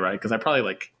together, right? Because I probably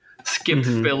like skipped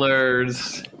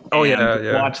fillers.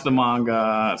 Watched the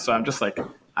manga. So I'm just like,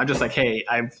 hey,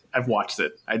 I've watched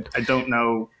it. I don't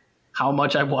know how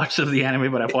much I've watched of the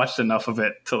anime, but I've watched enough of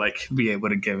it to like be able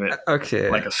to give it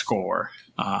like a score.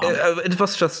 It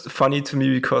was just funny to me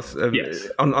because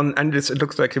on Analyst it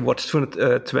looks like you watched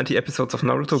 220 episodes of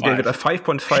Naruto, gave it a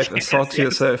 5.5 and thought to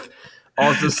yourself,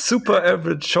 oh, the super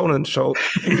average shonen show.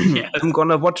 I'm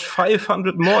gonna watch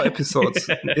 500 more episodes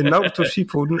in Naruto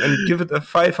Shippuden and give it a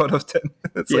 5 out of 10.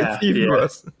 It's even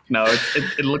worse. No,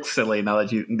 it looks silly now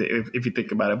that if you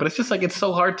think about it, but it's just like it's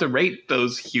so hard to rate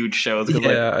those huge shows.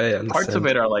 Parts of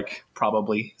it are like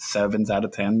probably 7s out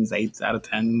of 10s, 8s out of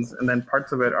 10s, and then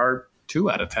parts of it are 2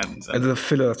 out of 10s and the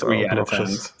fillers 3 out of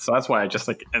 10s. So that's why I just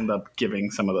like end up giving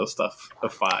some of those stuff a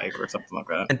 5 or something like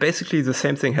that. And basically the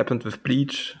same thing happened with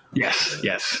Bleach. Yes,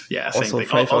 yeah. Also same thing.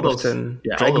 5 out of 10.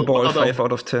 Dragon Ball 5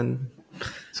 out of 10.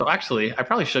 So actually, I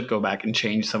probably should go back and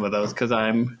change some of those because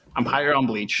I'm higher on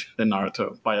Bleach than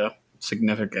Naruto by a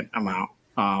significant amount.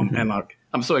 And like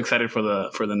I'm so excited for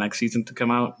the next season to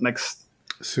come out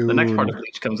soon. The next part of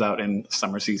Bleach comes out in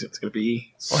summer season. It's going to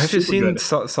be have you seen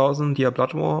Thousand Year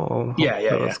Blood War? Or yeah.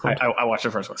 I watched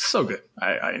the first one. So good.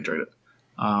 I enjoyed it.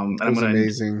 It was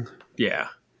amazing. Yeah.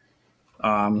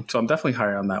 So I'm definitely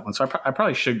higher on that one. So I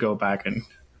probably should go back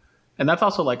and And that's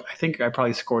also like, I think I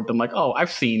probably scored them like, oh,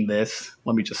 I've seen this.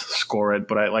 Let me just score it.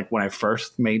 But I like when I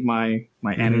first made my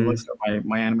anime list or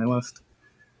my anime list.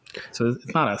 So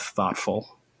it's not as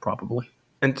thoughtful, probably.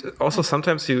 And also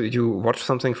sometimes you watch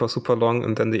something for super long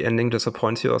and then the ending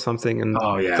disappoints you or something, and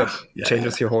that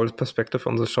changes your whole perspective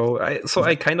on the show.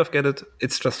 I kind of get it.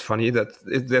 It's just funny that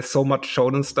there's so much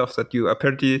shonen stuff that you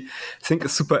apparently think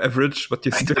is super average, but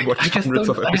you still watch hundreds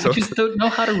of episodes. I just don't know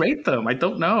how to rate them. I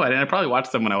don't know. I probably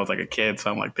watched them when I was like a kid, so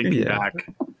I'm like thinking back.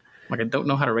 Like, I don't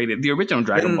know how to rate it. The original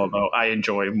Dragon Ball, though, I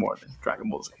enjoy more than Dragon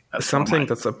Ball Z. Something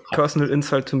that's a personal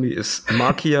insult to me is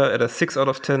Markia at a 6 out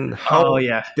of 10. How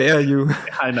dare you?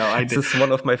 I know. This is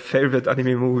one of my favorite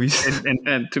anime movies.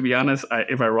 And to be honest,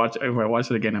 if I watch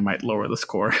it again, I might lower the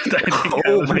score. I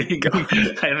think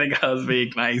I was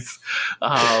being nice.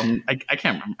 I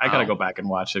can't remember. I gotta go back and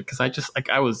watch it because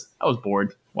I was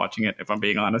bored watching it. If I'm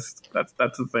being honest,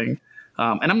 that's the thing.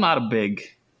 And I'm not a big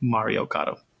Mario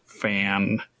Okada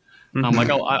fan. Like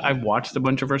I've watched a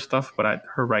bunch of her stuff, but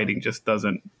her writing just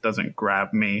doesn't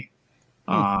grab me.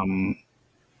 I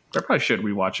probably should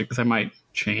rewatch it because I might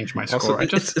change my score.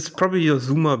 Also, it's probably your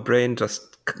Zoomer brain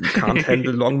just can't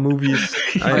handle long movies.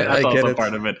 I get it.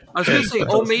 Part of it. I was going to say,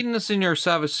 Maiden is in your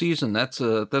Savage Season. Is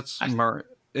that Mar?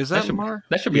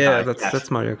 That should be higher.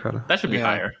 That's Mario Kart. That should be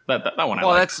higher. That one.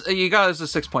 Well, that's you got as a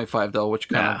 6.5 though, which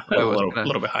kind of a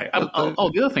little bit higher. The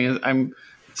other thing is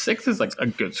 6 is like a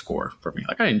good score for me.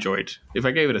 Like I enjoyed. If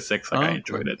I gave it a 6, I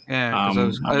enjoyed it. Yeah,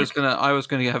 I was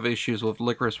gonna have issues with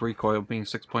Licorice Recoil being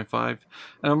 6.5,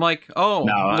 and I'm like,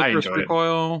 Licorice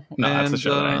Recoil. That's a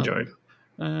show that I enjoyed.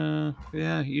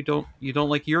 Yeah, you don't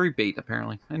like Yuri Bait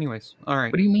apparently. Anyways, all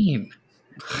right. What do you mean?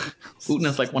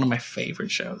 Utena's like one of my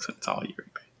favorite shows. It's all Yuri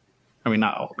Bait. I mean,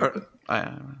 not all.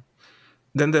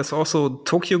 Then there's also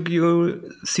Tokyo Ghoul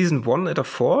season 1 at a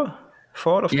 4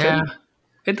 out of 10. Yeah.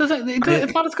 It's not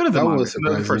as good as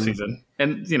the first season.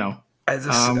 And, the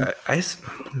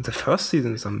first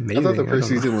season is amazing. I thought the first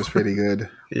season was pretty good.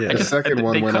 Yeah. The second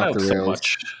one went off the rails.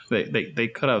 They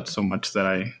cut out so much that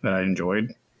I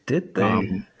enjoyed. Did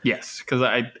they? Yes, because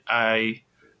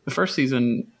the first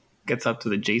season gets up to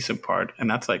the Jason part, and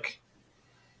that's like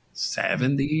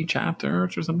 70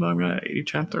 chapters or something like that, 80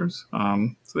 chapters.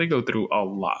 So they go through a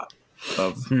lot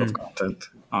of content.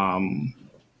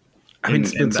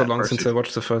 It's been so long since I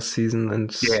watched the first season,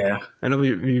 and I know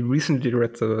we recently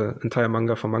read the entire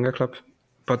manga from Manga Club,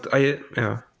 but I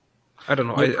don't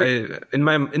know. I in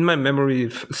my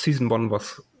memory, season 1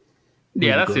 was.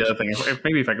 Yeah, that's the other thing.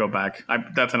 Maybe if I go back,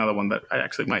 that's another one that I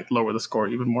actually might lower the score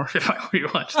even more if I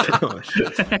rewatched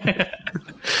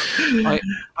it.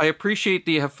 I appreciate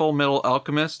that you have Full Metal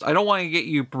Alchemist. I don't want to get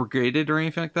you brigaded or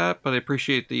anything like that, but I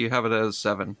appreciate that you have it as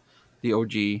 7, the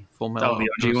OG Full Metal. Oh, the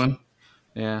OG one.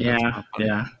 Yeah.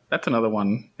 That's another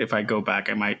one. If I go back,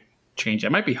 I might change it.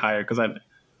 It might be higher because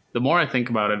the more I think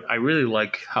about it, I really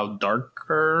like how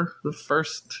darker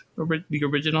the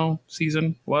original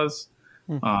season was.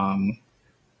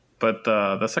 But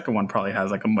the second one probably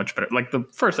has like a much better. Like the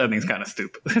first ending is kind of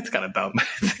stupid. It's kind of dumb.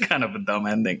 It's kind of a dumb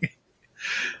ending.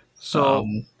 So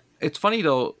it's funny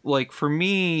though. Like for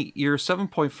me, your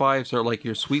 7.5s are like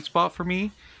your sweet spot for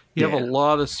me. You have a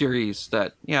lot of series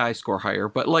that, I score higher,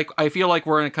 but like I feel like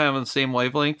we're in kind of on the same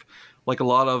wavelength. Like a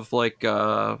lot of like,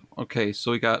 so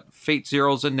we got Fate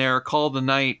Zero's in there, Call of the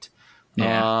Night,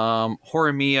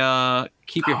 Horimiya,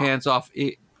 Keep Your Hands Off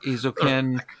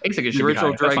Eizouken, the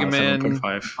original Dragon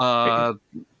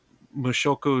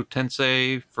Mushoku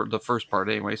Tensei for the first part,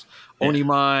 anyways.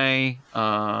 Onimai,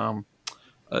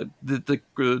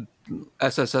 the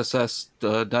SSSS,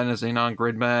 Dynazenon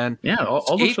Gridman. Yeah,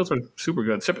 all those shows are super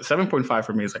good. 7.5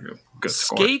 for me is like a good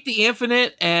score. Skate the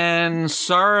Infinite and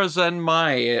Sara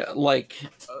Zenmai. Like,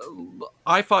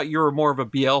 I thought you were more of a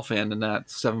BL fan than that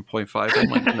 7.5. Oh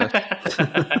my goodness.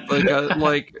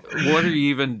 like, what are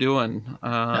you even doing?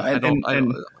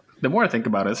 And the more I think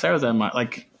about it, Sara Zenmai,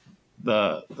 like,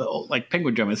 the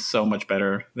Penguin Drum is so much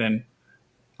better than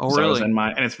Sara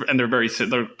Zenmai. And they're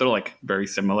like very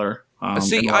similar.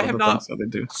 See, I have not.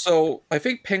 So I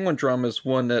think Penguin Drum is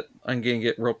one that I'm going to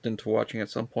get roped into watching at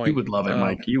some point. You would love it,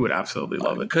 Mike. You would absolutely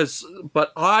love it.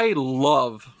 But I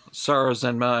love Sara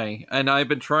Zenmai, and I've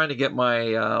been trying to get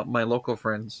my my local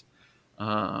friends.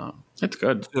 It's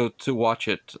good to watch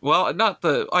it. Well, not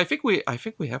the. I think we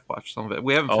have watched some of it.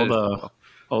 We haven't finished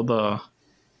all the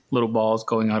little balls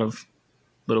going out of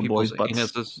little boys' butts.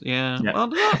 Anuses. Yeah. Well,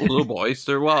 they're not little boys.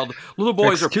 They're wild. Little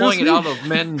boys are pulling it out of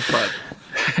men's butts.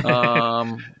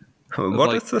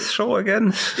 What is this show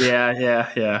again?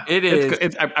 Yeah. It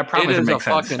is. I promise it makes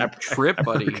sense. It is a fucking trip,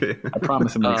 buddy. Okay. I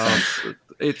promise it makes sense.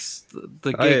 It's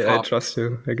the gay I trust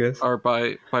you, I guess. Are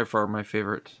by far my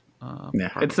favorite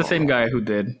It's the same guy who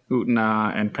did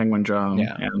Utena and Penguin Drum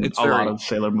and a lot of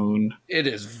Sailor Moon. It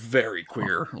is very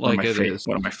queer. One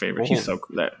of my favorites. He's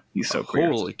so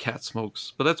queer. Holy cat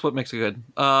smokes! But that's what makes it good.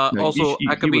 Also,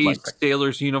 Akabe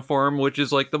Sailor's uniform, which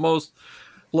is like the most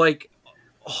like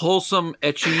wholesome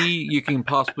ecchi you can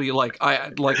possibly like.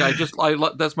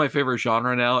 That's my favorite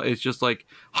genre now. It's just like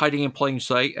hiding in plain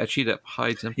sight. Ecchi that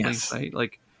hides in plain sight.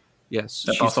 Like. Yes,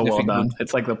 that's also well done.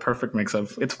 It's like the perfect mix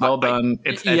of it's well done,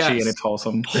 it's edgy, and it's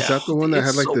wholesome. Is that the one that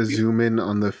had like the zoom in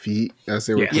on the feet as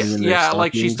they were cleaning their stockings?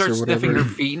 Like she starts sniffing her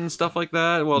feet and stuff like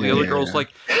that. While the other girls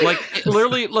like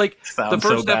literally like the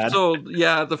first episode.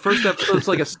 Yeah, the first episode is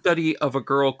like a study of a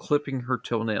girl clipping her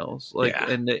toenails.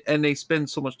 And they spend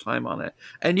so much time on it,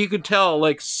 and you could tell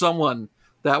like someone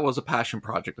that was a passion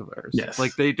project of theirs. Yes,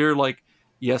 like they're like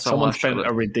someone spent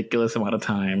a ridiculous amount of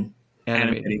time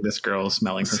animating this girl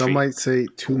smelling her feet. Some might say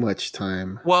too much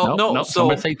time. Well, no. Some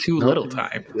might say too little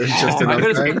time. I'm going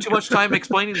to spend too much time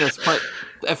explaining this, but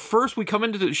at first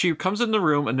she comes in the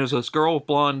room and there's this girl with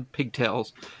blonde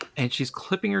pigtails and she's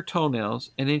clipping her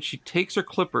toenails and then she takes her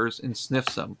clippers and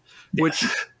sniffs them, which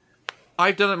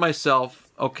I've done it myself.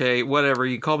 Okay, whatever.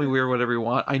 You can call me weird, whatever you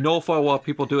want. I know full well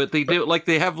people do it. They do like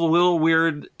they have little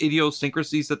weird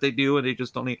idiosyncrasies that they do and they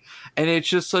just don't need. And it's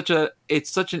just such an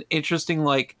interesting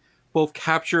like both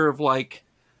capture of like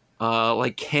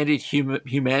candid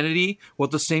humanity, while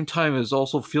at the same time is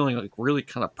also feeling like really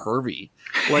kind of pervy.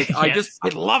 Like I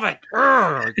love it.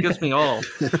 It gets me all.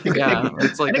 Yeah,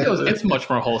 it's like it's much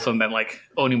more wholesome than like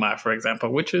Onima, for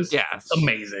example, which is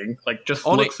amazing. Like just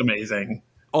looks amazing.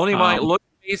 Onima looks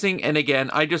amazing, and again,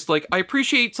 I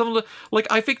appreciate some of the like.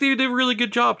 I think they did a really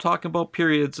good job talking about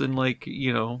periods and like and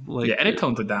it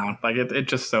tones it down. Like it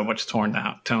just so much toned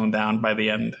down by the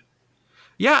end.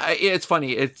 Yeah, it's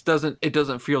funny. It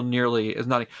doesn't feel nearly as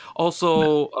naughty.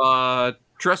 Also,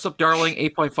 Dress Up Darling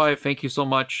 8.5. Thank you so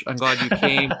much. I'm glad you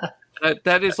came.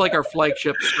 that is like our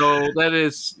flagship show. That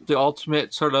is the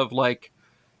ultimate sort of like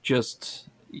just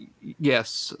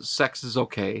yes, sex is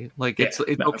okay. Like it's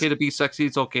okay to be sexy.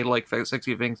 It's okay to like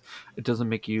sexy things. It doesn't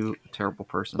make you a terrible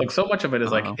person. Like so much of it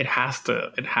is like it has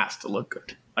to look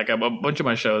good. Like a bunch of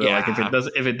my shows, like if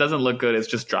it doesn't look good, it's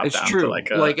just dropped down to like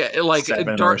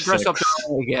Dress Up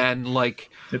again. Like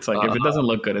it's like if it doesn't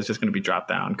look good, it's just going to be dropped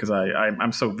down because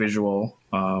I'm so visual.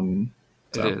 It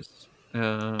is.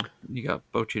 You got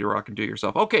Bocchi to rock and do it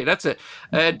yourself. Okay, that's it.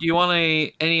 Do you want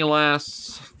any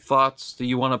last thoughts that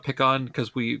you want to pick on?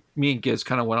 Because me and Giz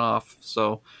kind of went off,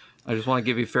 so I just want to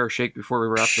give you a fair shake before we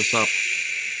wrap this up.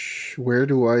 Where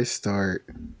do I start?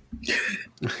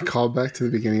 Call back to the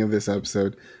beginning of this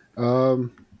episode.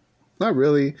 Not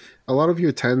really. A lot of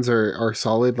your 10s are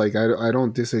solid. Like I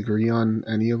don't disagree on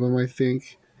any of them. I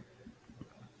think.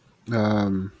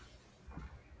 I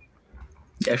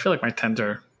feel like my 10s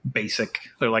are basic.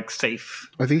 They're like safe.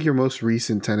 I think your most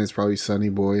recent 10 is probably Sunny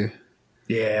Boy.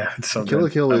 Yeah, it's so Kill la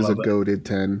good. Kill is a goated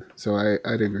 10, so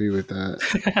I'd agree with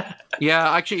that. Yeah,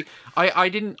 actually,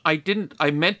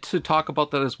 I meant to talk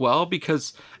about that as well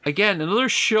because again, another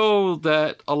show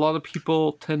that a lot of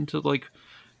people tend to like.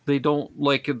 They don't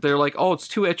like. They're like, oh, it's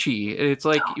too ecchi. It's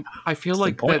like I feel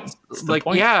like that's like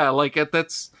like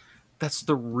that's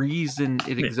the reason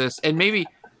it exists, and maybe.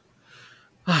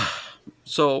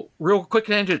 So real quick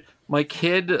tangent. My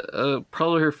kid,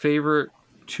 probably her favorite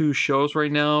 2 shows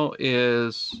right now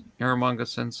is Eromanga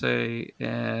Sensei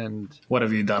and what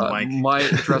have you done, Mike? My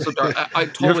Dress Up Darling. I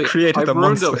totally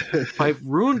I've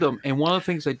ruined them. And one of the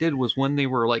things I did was when they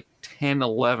were like 10,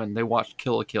 11, they watched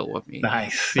Kill la Kill with me.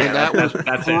 Nice. Yeah, that's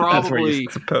probably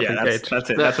that's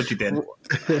it. That's what you did.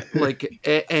 Like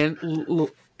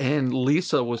and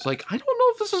Lisa was like, I don't know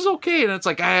if this is okay. And it's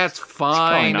like, it's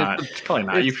fine. It's probably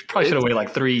not. You probably should have waited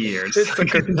like 3 years. It's a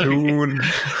cartoon.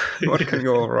 What can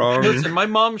go wrong? Listen, my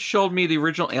mom showed me the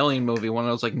original Alien movie when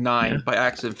I was like 9 by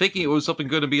accident, thinking it was something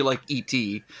good to be like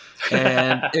E.T.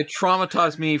 And it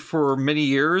traumatized me for many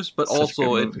years, but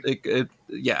also it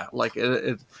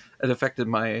affected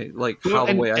my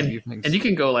the way I view things. And you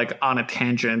can go like on a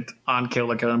tangent on Kill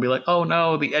la Kill and be like, oh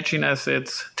no, the etchiness,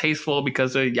 it's tasteful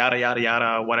because of yada yada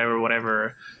yada,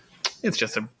 whatever. It's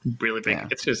just a really big.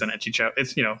 It's just an ecchi show.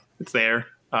 It's it's there,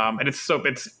 and it's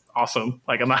awesome.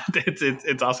 Like I'm not.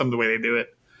 It's awesome the way they do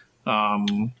it.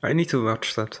 I need to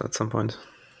watch that at some point.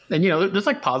 And there's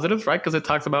like positives, right? Because it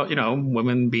talks about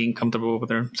women being comfortable with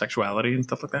their sexuality and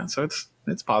stuff like that. So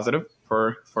it's positive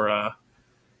for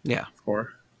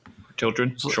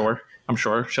children. Sure. I'm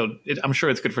sure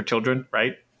it's good for children,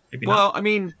 right? Maybe not. I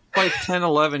mean, by 10,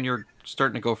 11, you're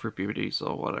starting to go for puberty,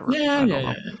 so whatever.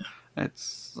 Yeah.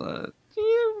 It's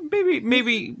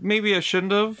maybe I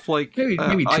shouldn't have. Like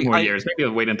maybe 2 more years. Maybe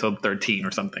I'll wait until 13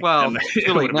 or something. Well, it's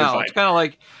too late now. It's kind of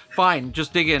like, fine,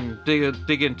 just dig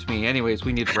into me. Anyways,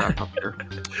 we need to wrap up here.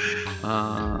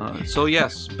 So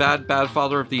yes, bad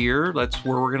father of the year. That's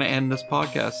where we're gonna end this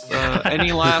podcast.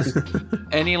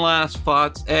 Any last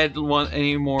thoughts, Ed?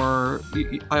 Any more?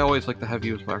 I always like to have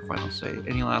you as our final say.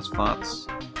 Any last thoughts?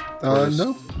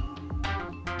 No.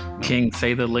 King,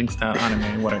 say the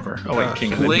links.anime, whatever. Oh wait,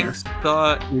 King.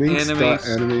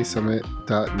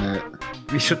 Links.animesummit.net.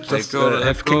 We should just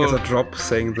have King as a drop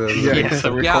saying the...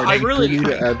 I really need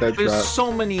to add that there's drop.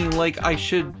 so many, like,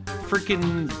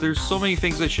 there's so many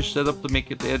things I should set up to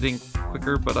make it the editing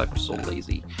quicker, but I'm so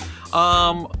lazy.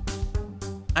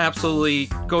 Absolutely,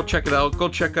 go check it out. Go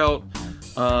check out,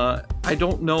 I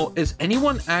don't know, is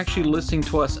anyone actually listening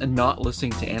to us and not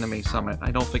listening to Anime Summit?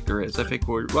 I don't think there is. I think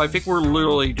we're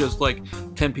literally just like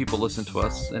 10 people listen to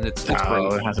us, and it's great.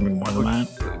 It hasn't been more than that.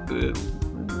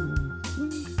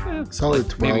 Solid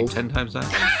 12. Maybe 10 times that.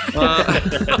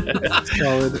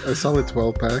 A solid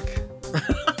 12 pack.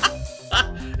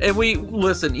 And we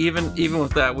listen, even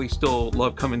with that, we still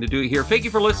love coming to do it here. Thank you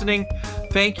for listening.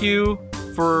 Thank you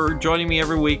for joining me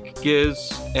every week,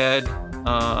 Giz, Ed.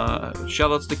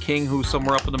 Shout outs to King, who's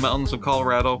somewhere up in the mountains of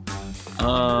Colorado.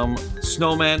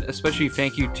 Snowman, especially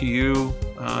thank you to you.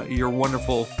 You're a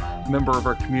wonderful member of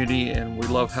our community, and we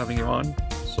love having you on.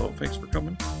 So thanks for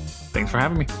coming. Thanks for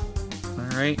having me. All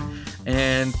right.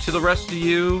 And to the rest of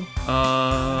you,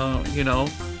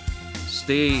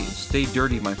 stay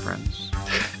dirty, my friends.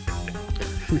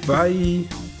 Bye. You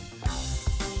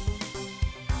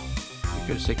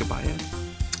gonna say goodbye, Ed?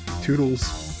 Toodles.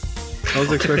 I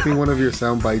was expecting one of your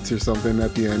sound bites or something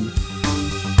at the end.